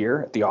 months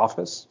here at the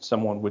office.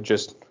 Someone would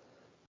just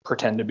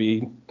pretend to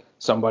be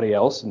somebody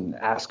else and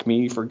ask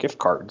me for gift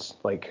cards.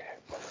 Like,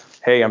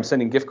 hey, I'm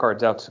sending gift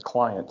cards out to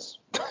clients.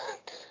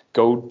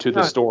 Go to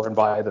the store and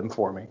buy them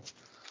for me.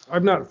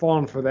 I've not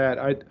fallen for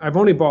that. I've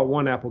only bought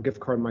one Apple gift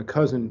card. My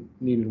cousin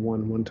needed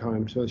one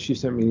time, so she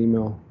sent me an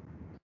email.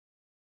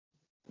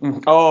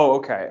 Oh,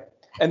 okay.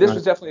 And this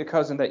was definitely a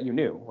cousin that you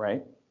knew,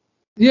 right?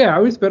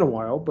 Yeah, it's been a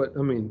while, but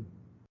I mean,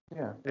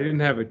 Yeah. they didn't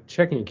have a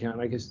checking account.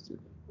 I guess.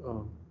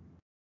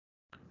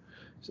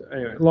 So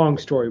anyway, long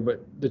story,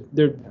 but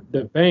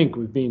the bank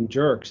was being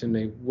jerks, and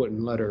they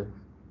wouldn't let her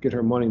get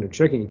her money in her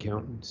checking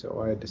account, and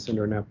so I had to send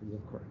her an Apple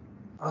gift card.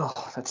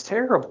 Oh, that's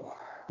terrible.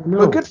 No,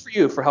 But good for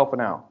you for helping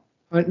out.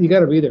 you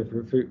got to be there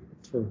for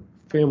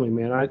family,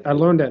 man. I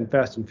learned that in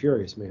Fast and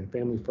Furious, man.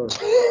 Family first.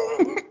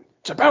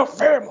 It's about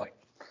family.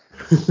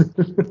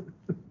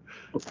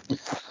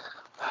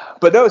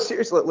 But no,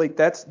 seriously, like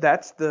that's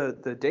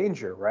the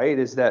danger, right?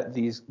 Is that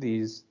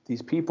these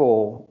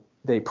people,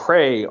 they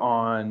prey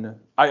on.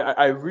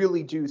 I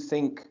really do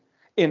think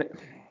in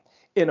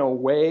a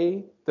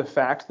way, the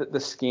fact that the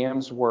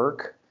scams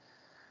work.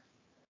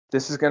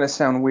 This is going to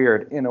sound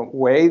weird. In a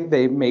way,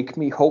 they make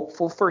me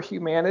hopeful for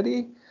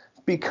humanity,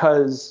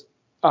 because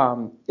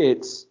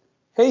it's,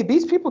 hey,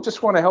 these people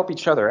just want to help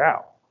each other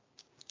out.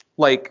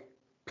 Like,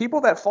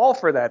 people that fall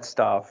for that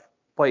stuff,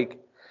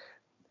 like,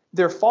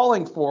 they're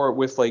falling for it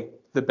with like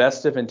the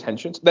best of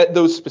intentions. That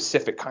those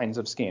specific kinds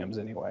of scams,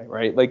 anyway,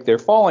 right? Like, they're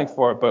falling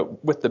for it,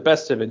 but with the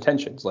best of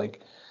intentions.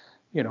 Like,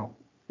 if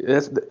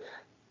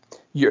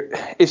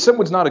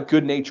someone's not a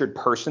good-natured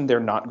person,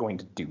 they're not going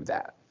to do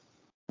that,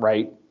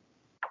 right?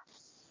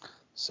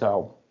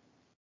 So,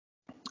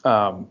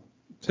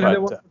 Say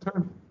that one more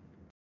time.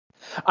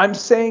 I'm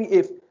saying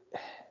if.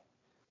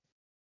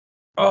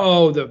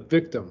 Oh, the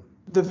victim.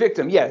 The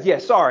victim, yeah.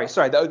 Sorry.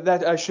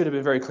 That I should have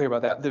been very clear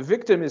about that. The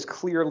victim is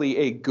clearly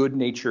a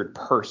good-natured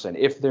person.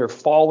 If they're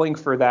falling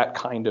for that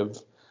kind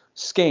of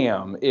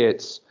scam,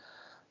 it's,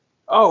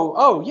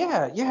 oh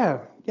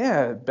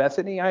yeah,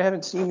 Bethany, I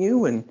haven't seen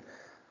you in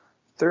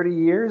 30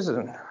 years,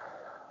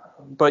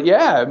 but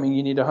yeah, I mean,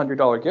 you need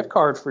 $100 gift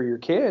card for your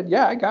kid.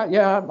 Yeah,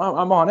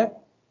 I'm on it.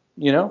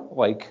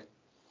 Like,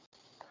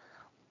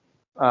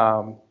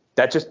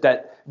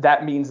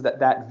 that means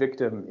that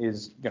victim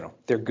is,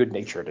 they're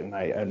good-natured, and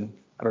I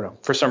don't know,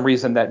 for some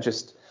reason that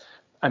just,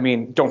 I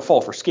mean, don't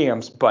fall for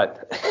scams,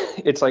 but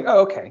it's like, oh,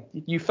 okay,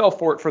 you fell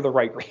for it for the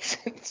right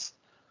reasons.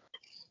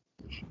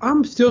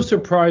 I'm still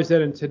surprised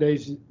that in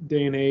today's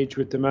day and age,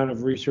 with the amount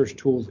of research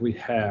tools we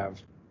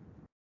have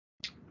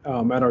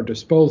at our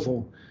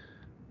disposal,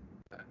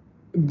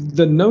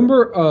 the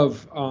number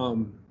of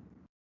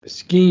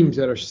schemes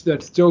that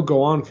still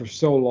go on for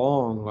so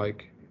long,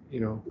 like,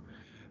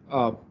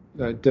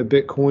 the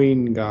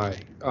Bitcoin guy.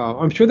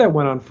 I'm sure that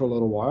went on for a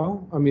little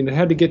while. I mean, it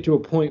had to get to a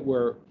point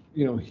where,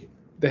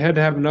 they had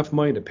to have enough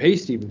money to pay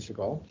Steven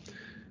Seagal.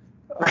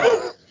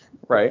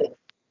 Right.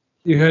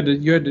 You had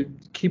to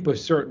keep a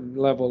certain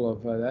level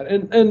of that.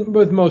 And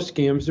with most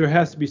scams, there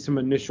has to be some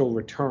initial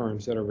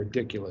returns that are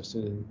ridiculous.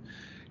 And,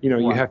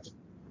 you have to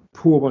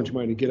pool a bunch of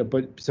money to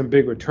get some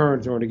big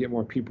returns in order to get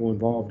more people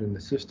involved in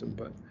the system.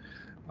 But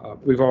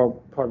we've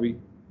all probably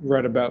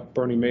read about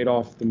Bernie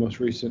Madoff, the most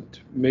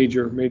recent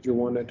major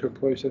one that took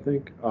place, I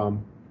think.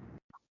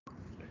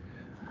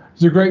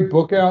 There's a great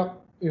book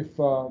out if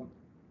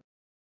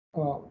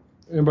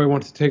anybody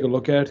wants to take a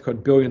look at it. It's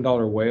called $1 Billion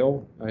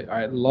Whale.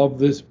 I love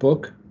this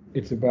book.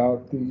 It's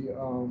about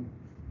the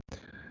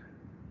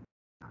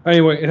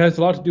anyway, it has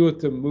a lot to do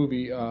with the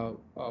movie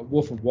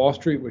Wolf of Wall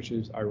Street, which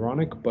is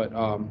ironic, but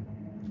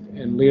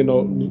and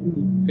Leonardo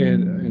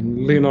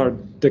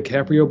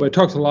DiCaprio, but it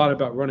talks a lot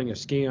about running a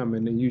scam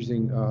and then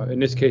using, in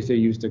this case, they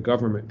used the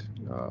government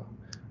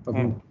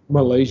of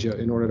Malaysia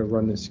in order to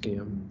run this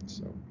scam.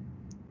 So,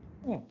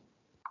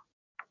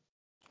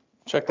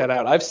 check that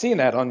out. I've seen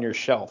that on your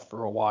shelf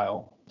for a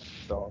while,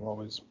 so I'm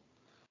always.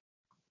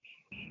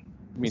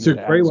 It's a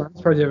great one. I'm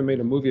surprised they haven't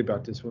made a movie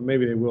about this one.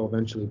 Maybe they will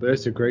eventually, but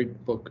it's a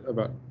great book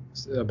about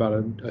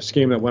a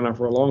scheme that went on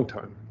for a long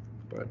time.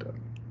 But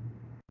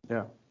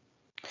yeah.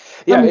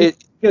 I mean,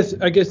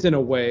 I guess in a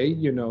way,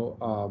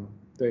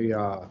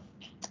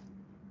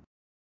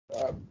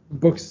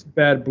 books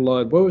Bad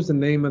Blood. What was the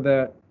name of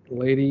that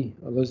lady?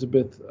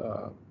 Elizabeth.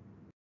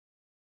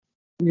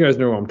 You guys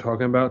know what I'm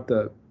talking about.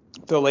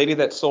 The lady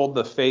that sold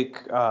the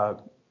fake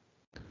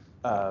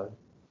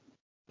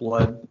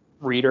blood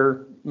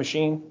reader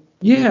machine.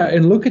 Yeah,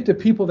 and look at the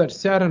people that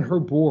sat on her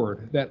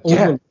board that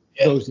overlooked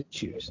those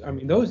issues. I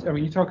mean,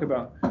 you talk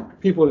about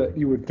people that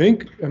you would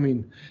think, I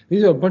mean,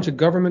 these are a bunch of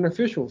government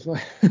officials,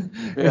 like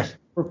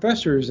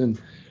professors, and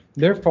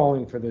they're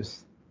falling for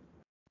this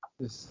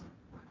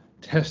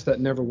test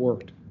that never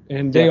worked.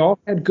 And they all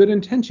had good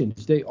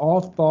intentions. They all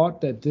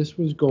thought that this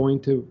was going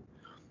to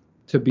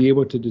be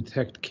able to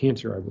detect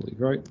cancer, I believe,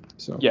 right?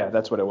 So yeah,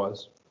 that's what it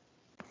was.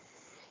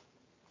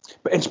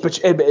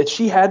 But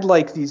she had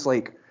like these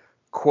like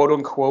quote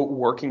unquote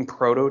working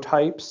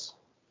prototypes.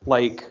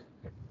 Like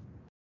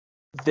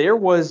there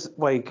was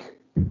like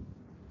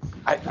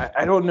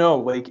I don't know,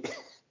 like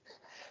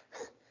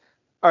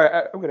all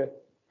right, I'm gonna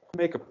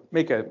make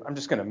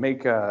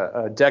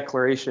a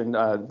declaration.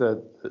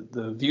 The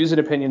views and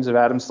opinions of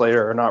Adam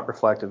Slater are not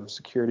reflective of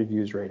Security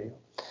Views Radio.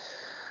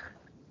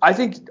 I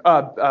think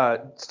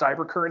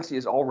cybercurrency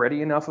is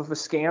already enough of a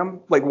scam.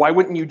 Like, why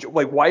wouldn't you?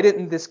 Like, why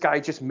didn't this guy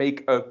just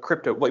make a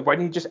crypto? Like, why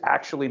didn't he just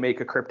actually make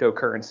a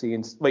cryptocurrency?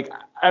 And like,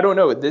 I don't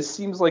know. This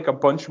seems like a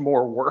bunch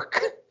more work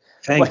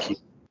Thank you.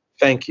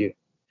 Thank you.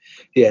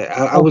 Yeah,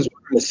 I was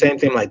wondering the same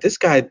thing. Like, this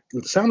guy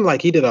sounded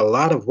like he did a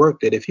lot of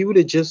work that if he would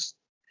have just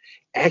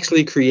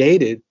actually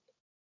created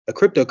a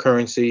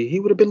cryptocurrency, he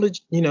would have been,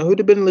 he would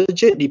have been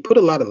legit. He put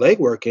a lot of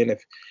legwork in.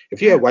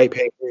 If you had white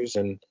papers,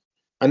 and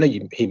I know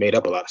he made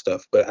up a lot of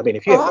stuff, but I mean,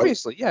 if you had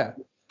obviously, yeah,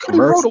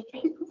 commercial,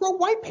 he wrote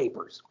white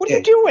papers. What are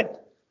you doing?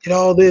 Did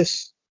all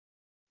this.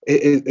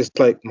 It's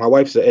like my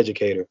wife's an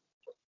educator,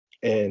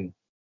 and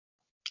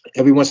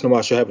every once in a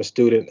while she'll have a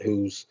student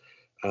who's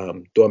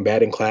doing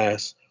bad in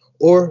class,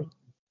 or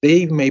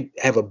they may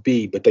have a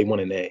B but they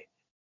want an A.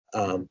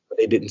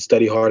 They didn't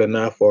study hard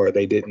enough, or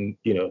they didn't,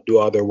 do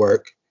all their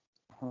work.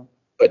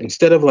 But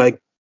instead of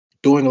like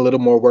doing a little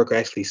more work or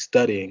actually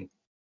studying,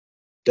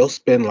 they'll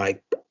spend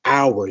like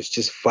hours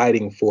just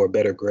fighting for a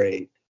better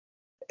grade.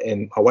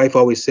 And my wife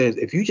always says,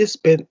 if you just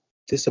spent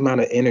this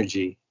amount of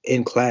energy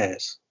in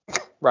class,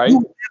 right, you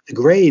have the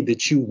grade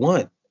that you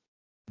want.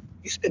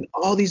 You spend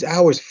all these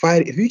hours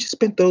fighting. If you just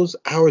spent those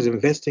hours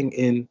investing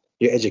in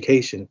your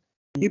education,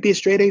 you'd be a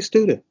straight A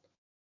student.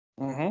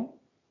 Did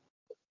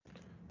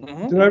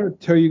I ever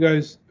tell you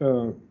guys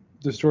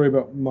the story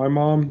about my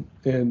mom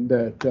and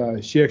that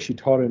she actually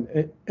taught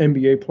an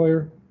NBA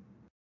player?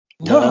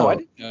 No, I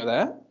didn't know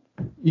that.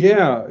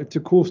 Yeah, it's a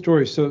cool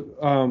story.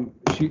 So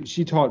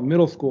she taught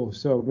middle school.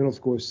 So middle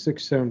school is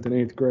 6th, 7th, and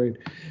 8th grade.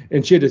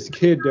 And she had this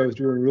kid that was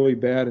doing really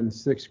bad in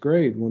 6th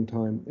grade one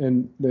time.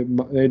 And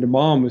the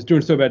mom was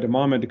doing so bad, the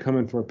mom had to come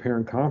in for a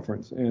parent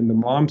conference. And the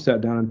mom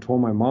sat down and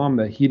told my mom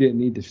that he didn't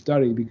need to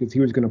study because he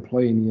was going to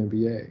play in the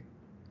NBA.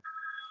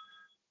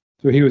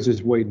 So he was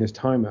just waiting his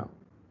time out.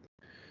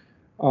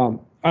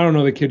 I don't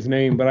know the kid's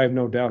name, but I have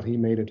no doubt he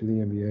made it to the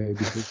NBA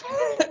because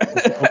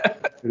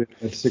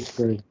at 6th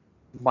grade.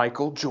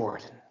 Michael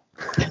Jordan.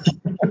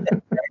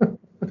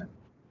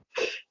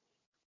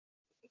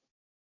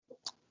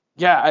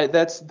 Yeah,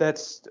 that's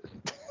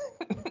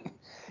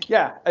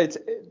yeah.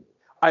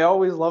 I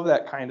always love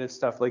that kind of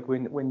stuff. Like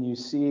when you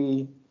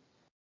see.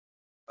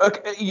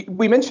 Okay,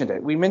 we mentioned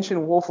it. We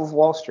mentioned Wolf of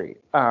Wall Street.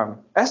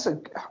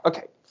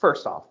 Okay.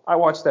 First off, I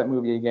watched that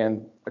movie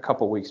again a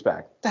couple weeks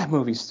back. That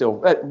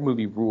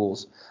movie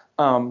rules.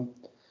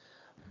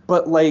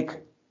 But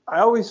like, I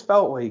always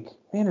felt like,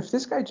 man, if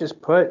this guy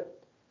just put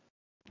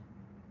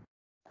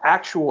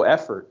actual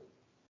effort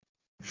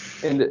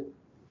into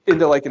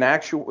like an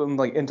actual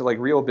into like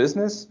real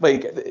business,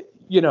 like,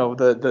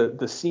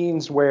 the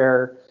scenes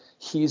where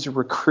he's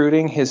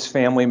recruiting his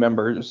family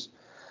members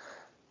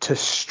to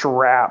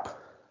strap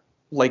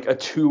like a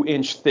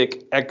 2-inch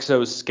thick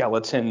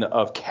exoskeleton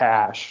of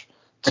cash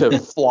to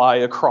fly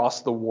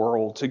across the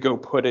world to go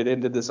put it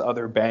into this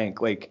other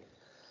bank. Like,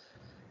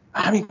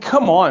 I mean,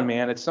 come on,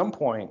 man. At some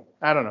point,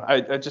 I don't know.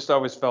 I just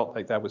always felt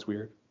like that was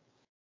weird.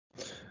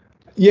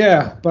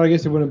 Yeah, but I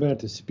guess it wouldn't have been at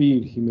the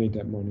speed he made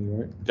that money,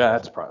 right? Yeah,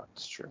 that's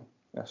true.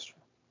 That's true.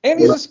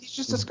 And he's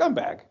just a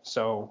scumbag.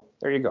 So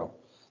there you go.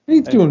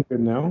 He's doing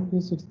good now.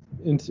 He's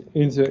an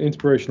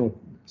inspirational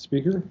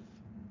speaker.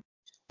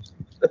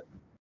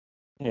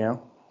 Yeah,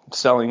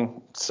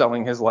 selling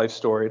his life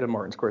story to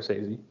Martin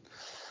Scorsese.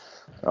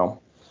 Oh,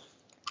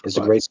 it's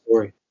a great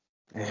story.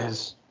 It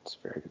is. It's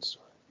a very good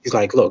story. He's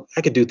like, look,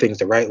 I could do things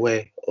the right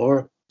way,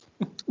 or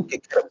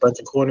cut a bunch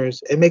of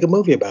corners and make a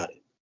movie about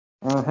it.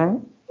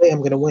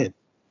 I'm gonna win.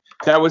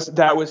 That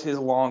was his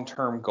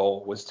long-term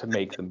goal, was to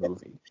make the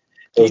movie.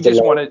 He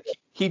just wanted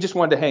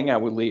to hang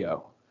out with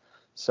Leo.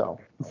 So.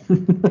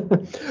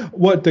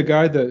 What, the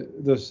guy,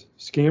 the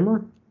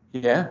scammer?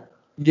 Yeah.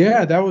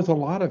 Yeah, that was a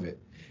lot of it.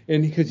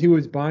 And because he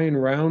was buying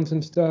rounds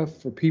and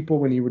stuff for people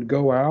when he would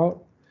go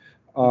out.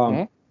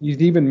 He's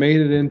even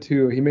made it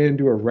into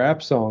a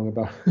rap song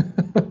about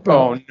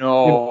oh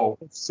no.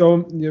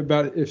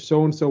 About if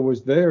so and so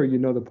was there,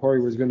 the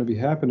party was going to be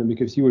happening,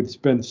 because he would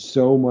spend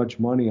so much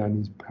money on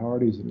these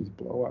parties and these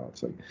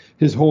blowouts. Like,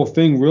 his whole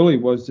thing really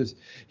was just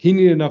he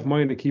needed enough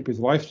money to keep his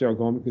lifestyle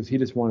going because he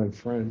just wanted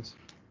friends.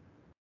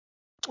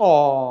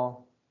 Aw.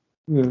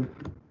 Yeah.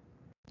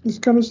 It's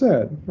kind of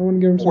sad. I want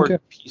to give him some cash.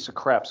 Piece of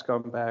crap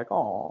scumbag.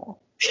 Aw.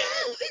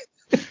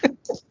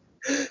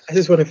 I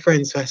just wanted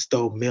friends, so I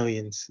stole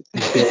millions.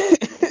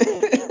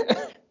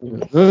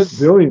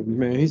 Billions,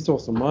 man. He stole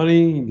some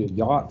money. He did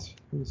yachts.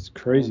 It's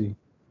crazy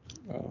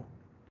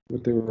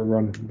what they were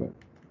running.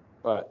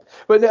 But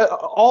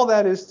all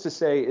that is to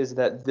say is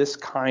that this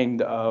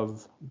kind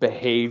of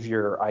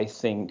behavior, I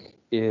think,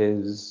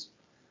 is.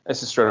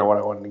 This is sort of what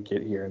I wanted to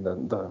get here in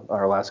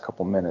our last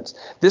couple minutes.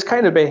 This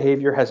kind of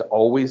behavior has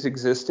always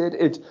existed.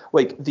 It's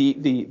like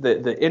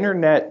the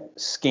internet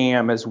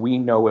scam as we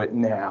know it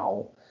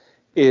now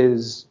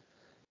is,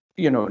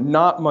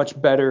 not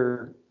much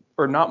better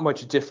or not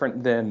much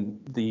different than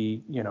the,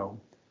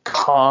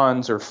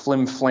 cons or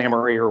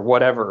flimflammery or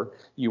whatever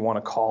you want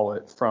to call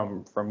it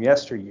from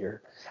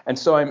yesteryear. And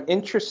so I'm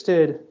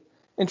interested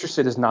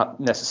is not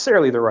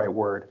necessarily the right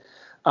word.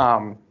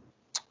 I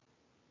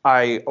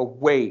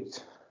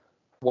await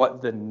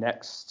what the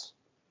next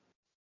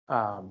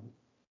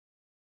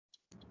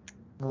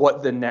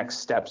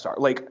steps are.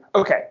 Like,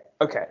 okay.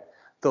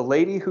 The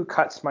lady who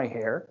cuts my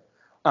hair,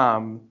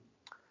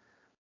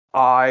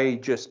 I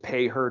just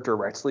pay her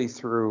directly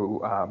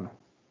through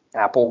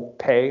Apple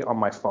Pay on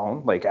my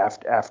phone. Like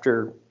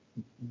after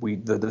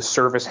the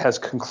service has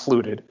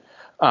concluded,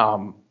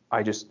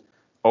 I just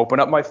open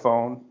up my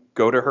phone,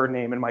 go to her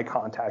name in my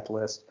contact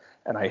list,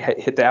 and I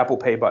hit the Apple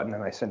Pay button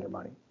and I send her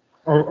money.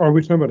 Are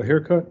we talking about a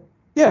haircut?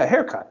 Yeah,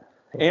 haircut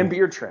and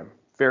beard trim.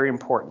 Very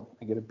important.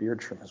 I get a beard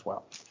trim as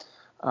well.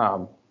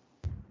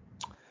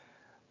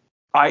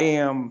 I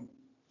am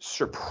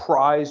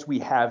surprised we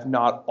have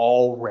not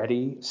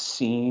already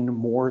seen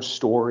more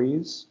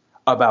stories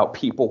about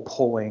people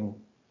pulling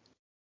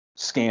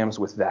scams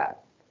with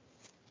that.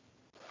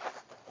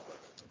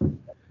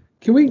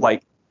 Can we?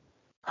 Like,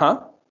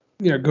 huh?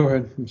 Yeah, go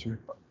ahead. I'm sorry.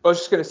 I was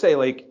just gonna say,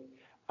 like,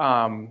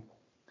 there's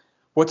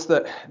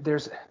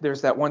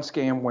that one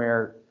scam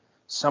where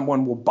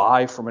someone will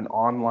buy from an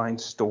online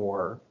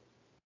store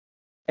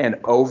and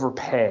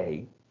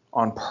overpay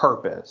on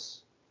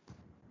purpose,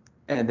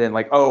 and then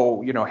like,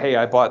 oh, hey,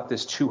 I bought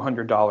this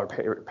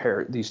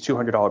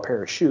 $200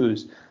 pair of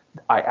shoes.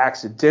 I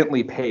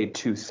accidentally paid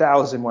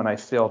 $2,000 when I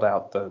filled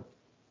out the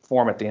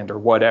form at the end or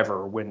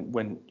whatever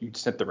when you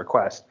sent the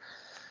request,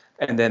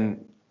 and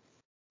then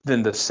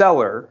the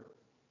seller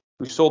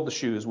who sold the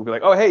shoes will be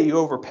like, oh, hey, you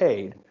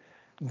overpaid.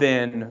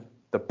 Then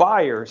the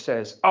buyer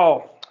says,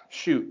 oh,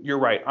 shoot, you're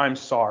right. I'm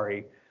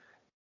sorry.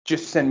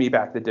 Just send me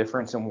back the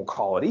difference and we'll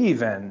call it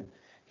even.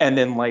 And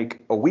then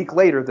like a week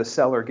later, the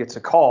seller gets a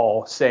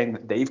call saying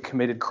that they've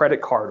committed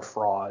credit card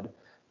fraud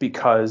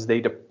because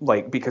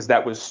because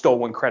that was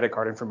stolen credit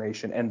card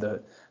information, and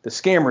the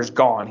scammer's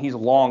gone. He's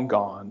long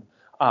gone.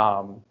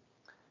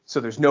 So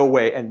there's no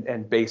way,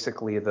 and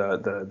basically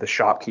the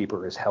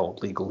shopkeeper is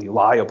held legally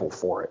liable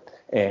for it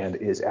and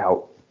is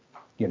out,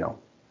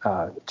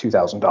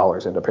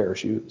 $2,000 in a pair of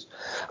shoes.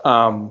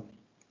 I'm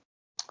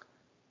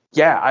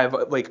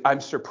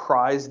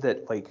surprised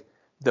that like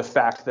the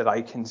fact that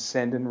I can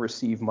send and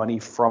receive money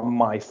from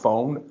my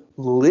phone,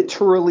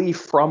 literally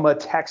from a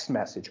text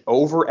message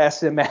over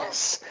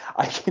SMS.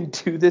 I can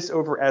do this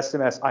over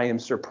SMS. I am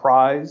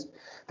surprised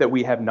that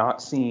we have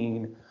not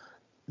seen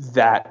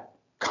that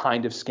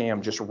kind of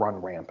scam just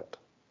run rampant.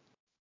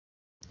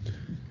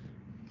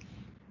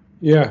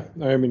 Yeah,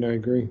 I mean, I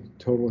agree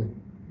totally.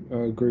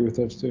 I agree with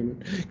that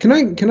statement.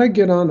 Can I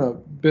get on a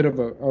bit of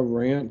a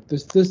rant?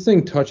 This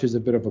thing touches a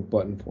bit of a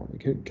button for me.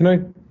 Can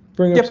I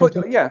bring up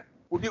something?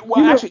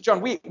 Well, actually, John,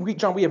 we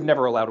have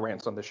never allowed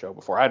rants on the show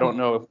before. I don't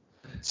know,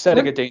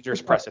 setting a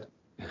dangerous precedent.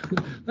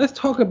 Let's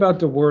talk about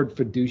the word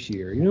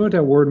fiduciary. You know what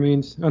that word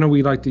means? I know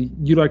you like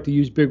to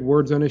use big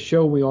words on this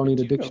show. We all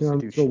need a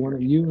dictionary. So why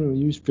don't you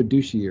use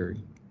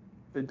fiduciary?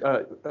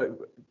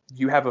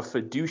 You have a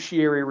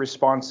fiduciary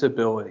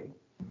responsibility.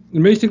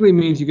 It basically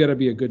means you got to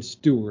be a good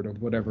steward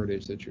of whatever it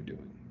is that you're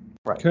doing.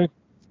 Right. Okay.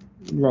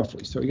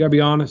 Roughly. So you got to be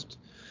honest.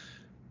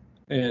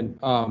 And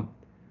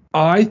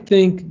I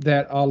think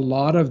that a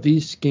lot of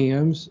these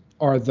scams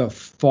are the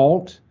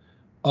fault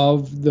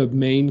of the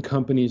main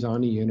companies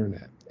on the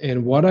internet.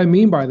 And what I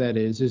mean by that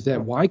is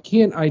that why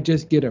can't I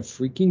just get a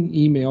freaking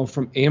email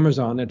from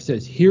Amazon that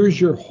says,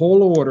 here's your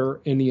whole order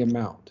and the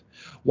amount?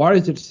 Why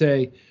does it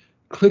say,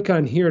 click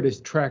on here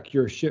to track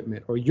your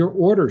shipment, or your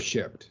order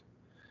shipped,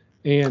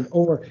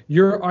 or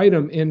your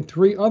item and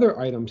 3 other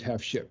items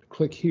have shipped?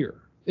 Click here.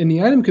 And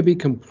the item could be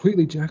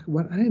completely jacked.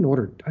 What? I didn't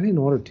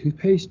order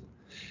toothpaste.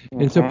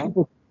 And so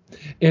people,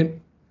 and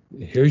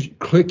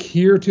click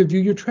here to view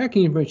your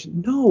tracking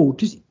information. No,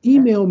 just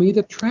email me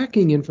the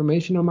tracking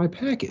information on my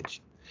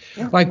package.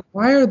 Yeah. Like,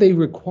 why are they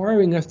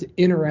requiring us to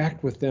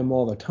interact with them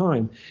all the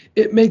time?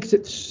 It makes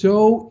it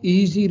so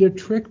easy to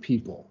trick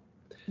people.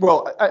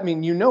 Well, I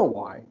mean, you know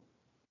why.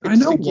 I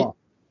know why.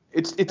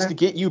 It's to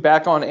get you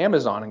back on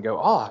Amazon and go,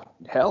 oh,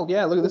 hell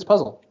yeah, look at this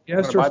puzzle.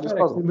 Yes, buy this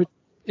puzzle.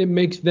 It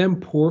makes them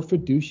poor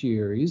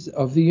fiduciaries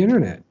of the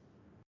internet.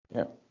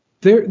 Yeah.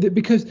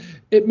 Because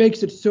it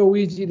makes it so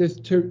easy to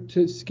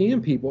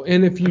scam people.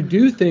 And if you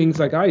do things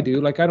like I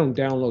do, like I don't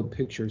download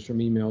pictures from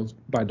emails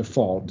by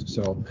default,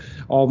 so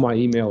all my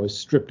email is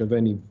stripped of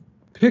any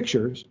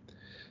pictures.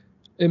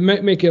 It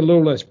might make it a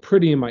little less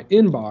pretty in my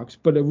inbox,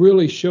 but it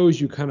really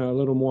shows you kind of a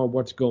little more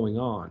what's going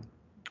on.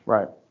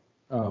 Right.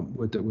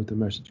 With the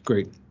message.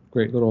 Great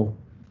little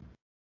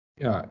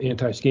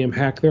anti-scam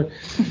hack there.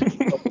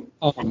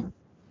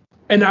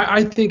 And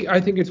I think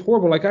it's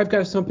horrible. Like, I've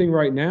got something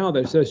right now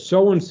that says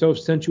so-and-so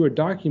sent you a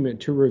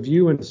document to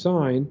review and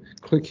sign.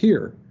 Click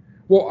here.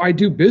 Well, I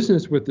do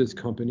business with this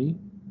company.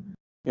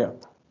 Yeah.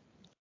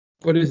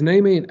 But his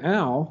name ain't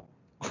Al.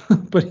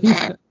 But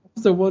he's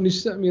the one who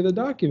sent me the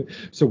document.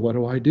 So what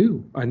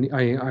do? I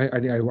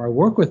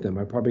work with them.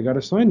 I probably got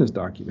to sign this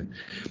document.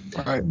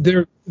 All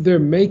right. They're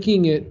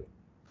making it.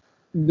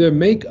 They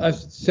make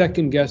us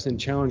second guess and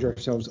challenge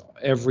ourselves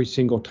every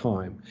single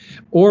time.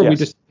 Or we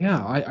just,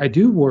 I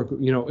do work,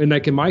 and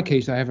like in my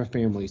case, I have a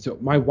family. So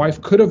my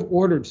wife could have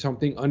ordered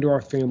something under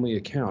our family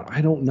account.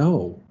 I don't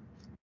know.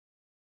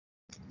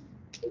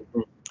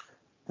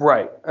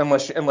 Right.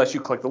 Unless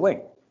you click the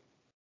link.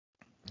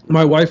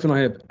 My wife and I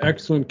have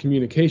excellent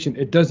communication.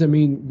 It doesn't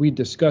mean we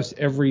discuss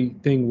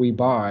everything we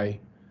buy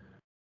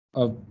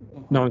of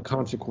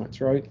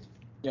non-consequence, right?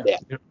 Yeah.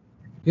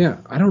 Yeah,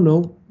 I don't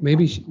know.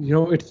 Maybe it's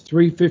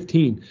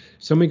 3:15.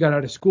 Somebody got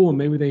out of school and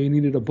maybe they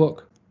needed a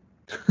book.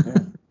 Yeah.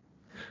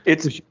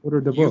 It's So she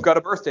ordered the you've book. got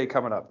a birthday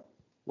coming up,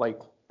 like.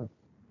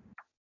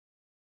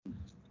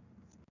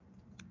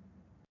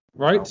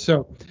 Right.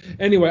 So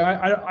anyway,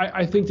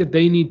 I think that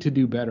they need to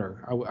do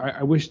better.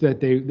 I wish that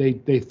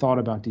they thought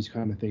about these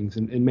kind of things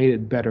and made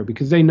it better,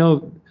 because they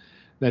know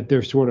that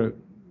they're sort of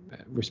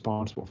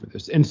responsible for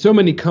this. And so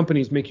many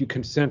companies make you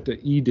consent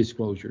to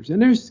e-disclosures,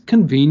 and there's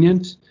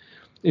convenience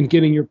in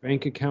getting your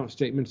bank account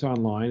statements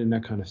online and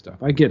that kind of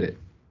stuff. I get it.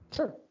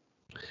 Sure.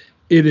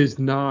 It is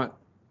not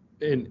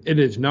an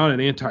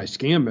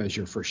anti-scam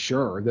measure for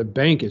sure. The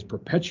bank is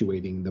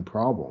perpetuating the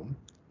problem.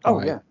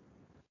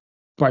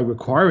 By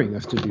requiring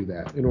us to do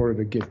that in order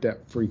to get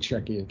that free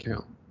checking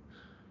account.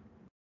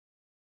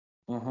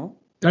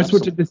 That's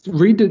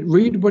Absolutely.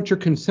 Read what you're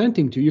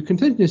consenting to. You're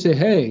consenting to say,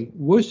 hey,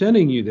 we're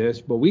sending you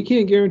this, but we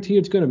can't guarantee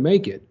it's going to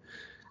make it.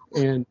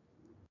 And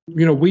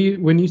when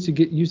you used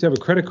to have a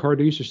credit card,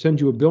 they used to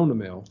send you a bill in the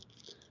mail.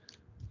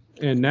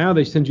 And now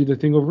they send you the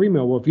thing over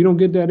email. Well, if you don't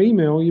get that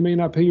email, you may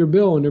not pay your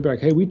bill. And they're like,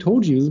 hey, we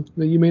told you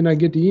that you may not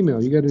get the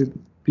email. You got to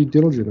be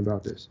diligent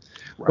about this.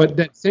 Right. But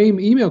that same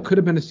email could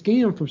have been a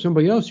scam from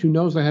somebody else who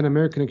knows I had an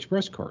American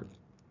Express card.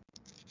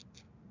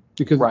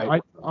 Because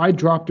I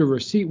dropped a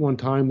receipt one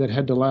time that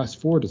had the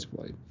last four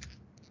displayed.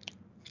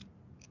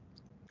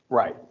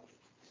 Right.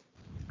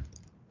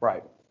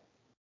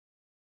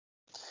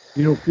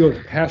 You don't feel as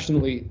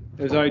passionately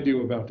as I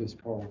do about this,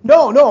 Paul.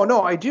 No,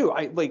 I do.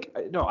 I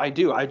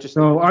do. I just.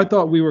 No, I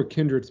thought we were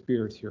kindred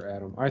spirits here,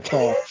 Adam. I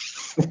thought.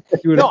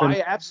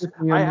 I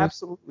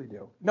absolutely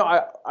do. No,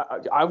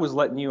 I was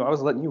letting you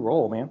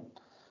roll, man.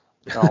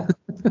 No.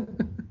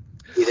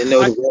 You didn't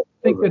know. I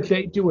think that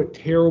they do a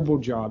terrible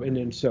job, and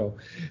then so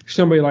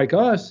somebody like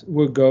us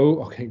would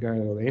go, okay, gotta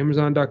go to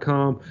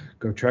Amazon.com,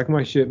 go track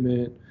my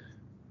shipment,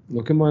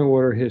 look at my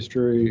order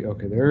history.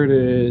 Okay, there it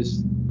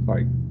is.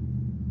 Like.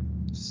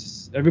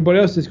 Everybody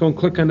else is going to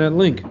click on that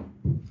link.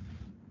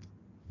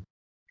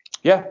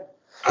 Yeah.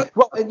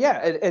 Well, and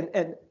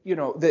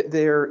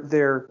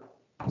they're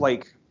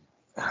like,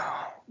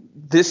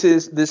 this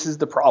is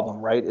the problem,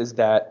 right? Is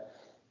that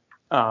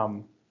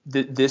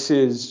this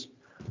is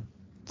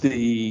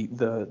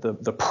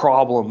the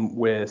problem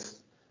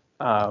with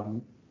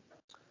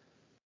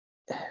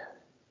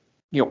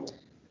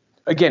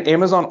again,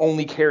 Amazon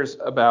only cares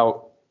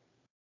about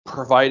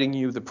providing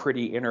you the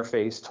pretty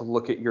interface to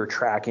look at your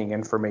tracking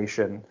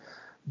information,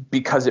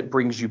 because it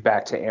brings you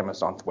back to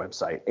Amazon's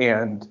website,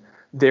 and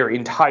their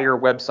entire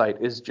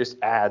website is just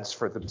ads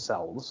for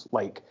themselves.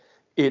 Like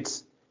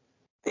it's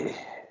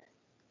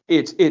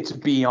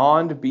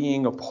beyond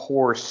being a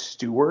poor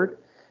steward.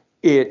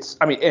 And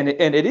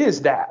it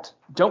is that.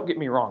 Don't get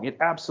me wrong. It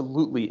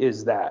absolutely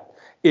is that.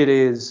 It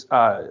is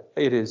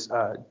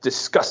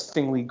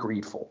disgustingly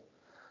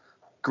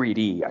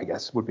greedy, I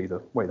guess would be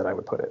the way that I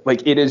would put it.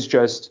 Like it is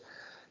just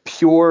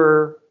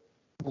pure,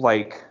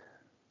 like,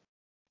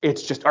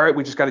 it's just, all right,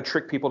 we just got to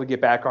trick people to get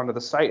back onto the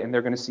site, and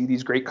they're going to see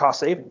these great cost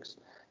savings,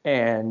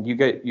 and you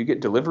get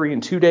delivery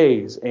in 2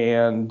 days,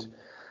 and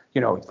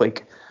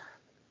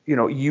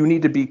you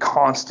need to be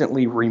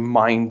constantly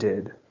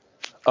reminded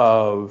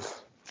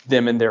of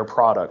them and their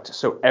product,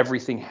 so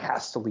everything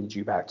has to lead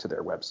you back to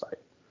their website.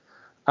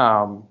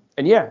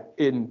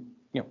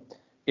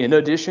 In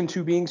addition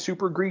to being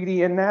super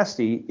greedy and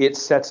nasty, it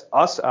sets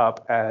us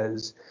up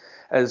as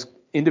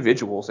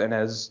individuals, and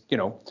as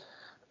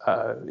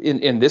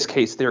in this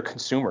case, they're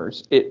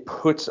consumers. It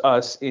puts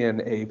us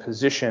in a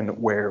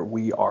position where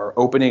we are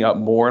opening up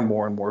more and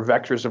more and more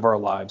vectors of our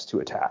lives to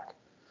attack.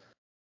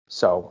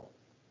 So,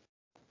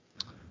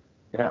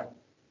 yeah,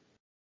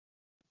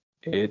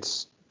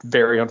 it's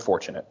very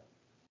unfortunate.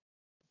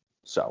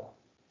 So,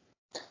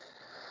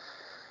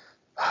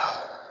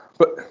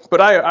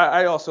 but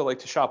I also like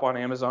to shop on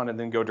Amazon and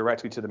then go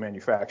directly to the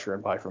manufacturer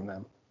and buy from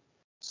them.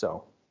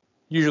 So,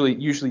 usually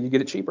you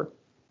get it cheaper.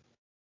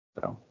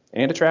 So.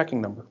 And a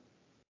tracking number.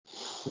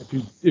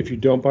 If you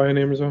don't buy on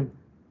Amazon?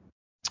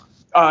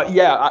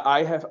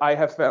 I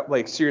have felt,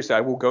 like, seriously,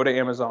 I will go to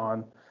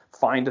Amazon,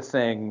 find a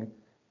thing,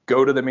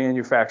 go to the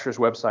manufacturer's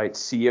website,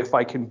 see if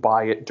I can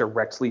buy it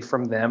directly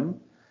from them,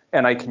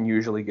 and I can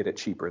usually get it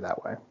cheaper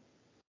that way.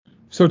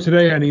 So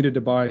today I needed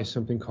to buy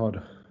something called,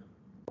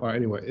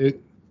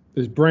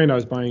 this brand I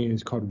was buying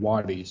is called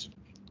Waddies.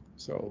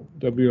 So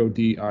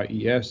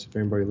WODIES. If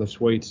anybody lifts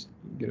weights,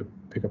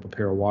 pick up a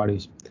pair of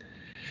Waddies.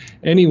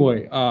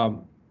 Anyway,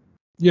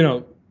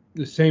 the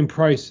same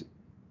price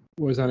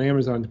was on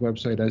Amazon's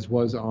website as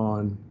was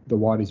on the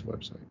Waddies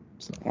website.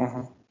 So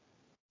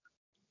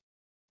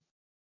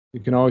you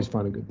can always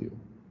find a good deal.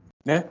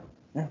 Yeah,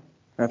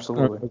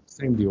 absolutely.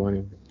 Same deal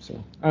anyway.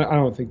 So I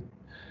don't think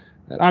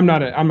I'm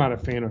not a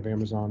fan of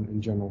Amazon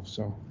in general.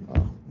 So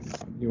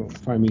you won't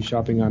find me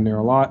shopping on there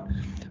a lot.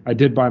 I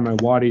did buy my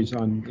Waddies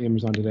on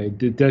Amazon today.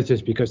 That's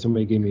just because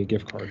somebody gave me a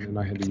gift card and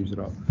I had to use it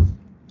up.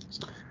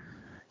 So.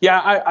 Yeah,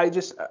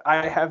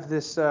 I have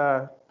this,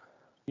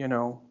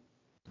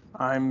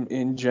 I'm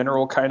in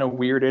general kind of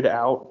weirded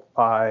out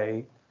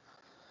by,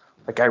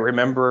 like, I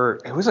remember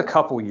it was a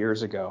couple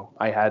years ago,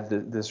 I had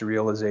this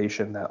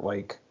realization that,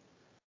 like,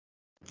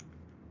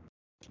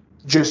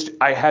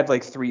 I had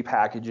like 3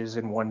 packages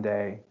in one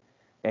day,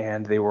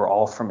 and they were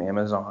all from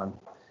Amazon.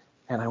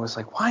 And I was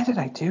like, why did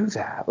I do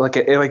that?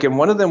 And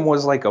one of them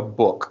was like a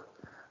book.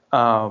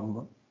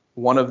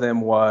 One of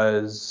them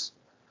was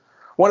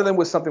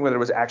something that it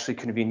was actually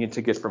convenient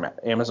to get from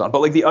Amazon.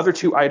 But like the other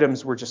 2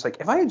 items were just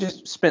like, if I had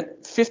just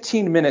spent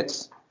 15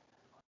 minutes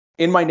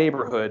in my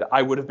neighborhood,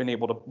 I would have been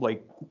able to,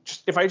 like,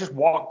 just if I just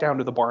walked down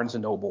to the Barnes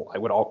and Noble, I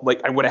would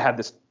have had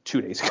this 2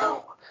 days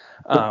ago.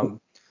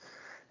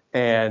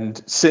 And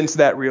since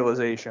that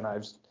realization,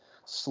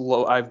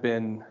 I've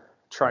been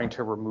trying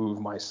to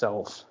remove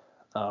myself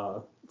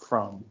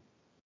from,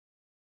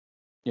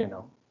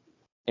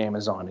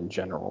 Amazon in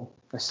general.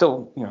 I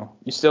still,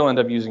 you still end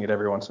up using it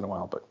every once in a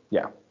while, but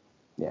yeah,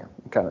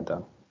 I'm kind of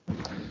done.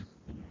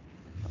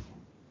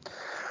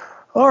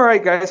 All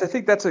right, guys, I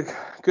think that's a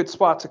good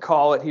spot to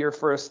call it here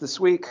for us this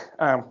week.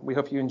 We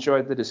hope you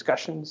enjoyed the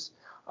discussions.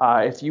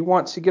 If you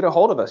want to get a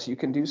hold of us, you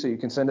can do so. You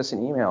can send us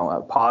an email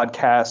at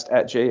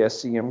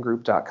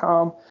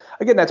podcast@jscmgroup.com.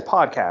 Again, that's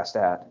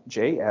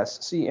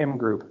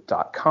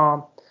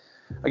podcast@jscmgroup.com.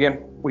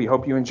 Again, we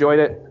hope you enjoyed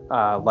it.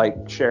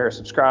 Like, share,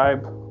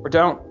 subscribe, or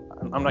don't.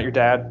 I'm not your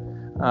dad.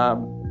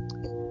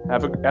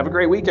 Have a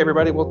great week,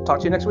 everybody. We'll talk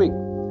to you next week.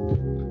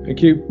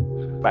 Thank you.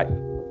 Bye.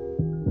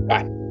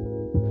 Bye.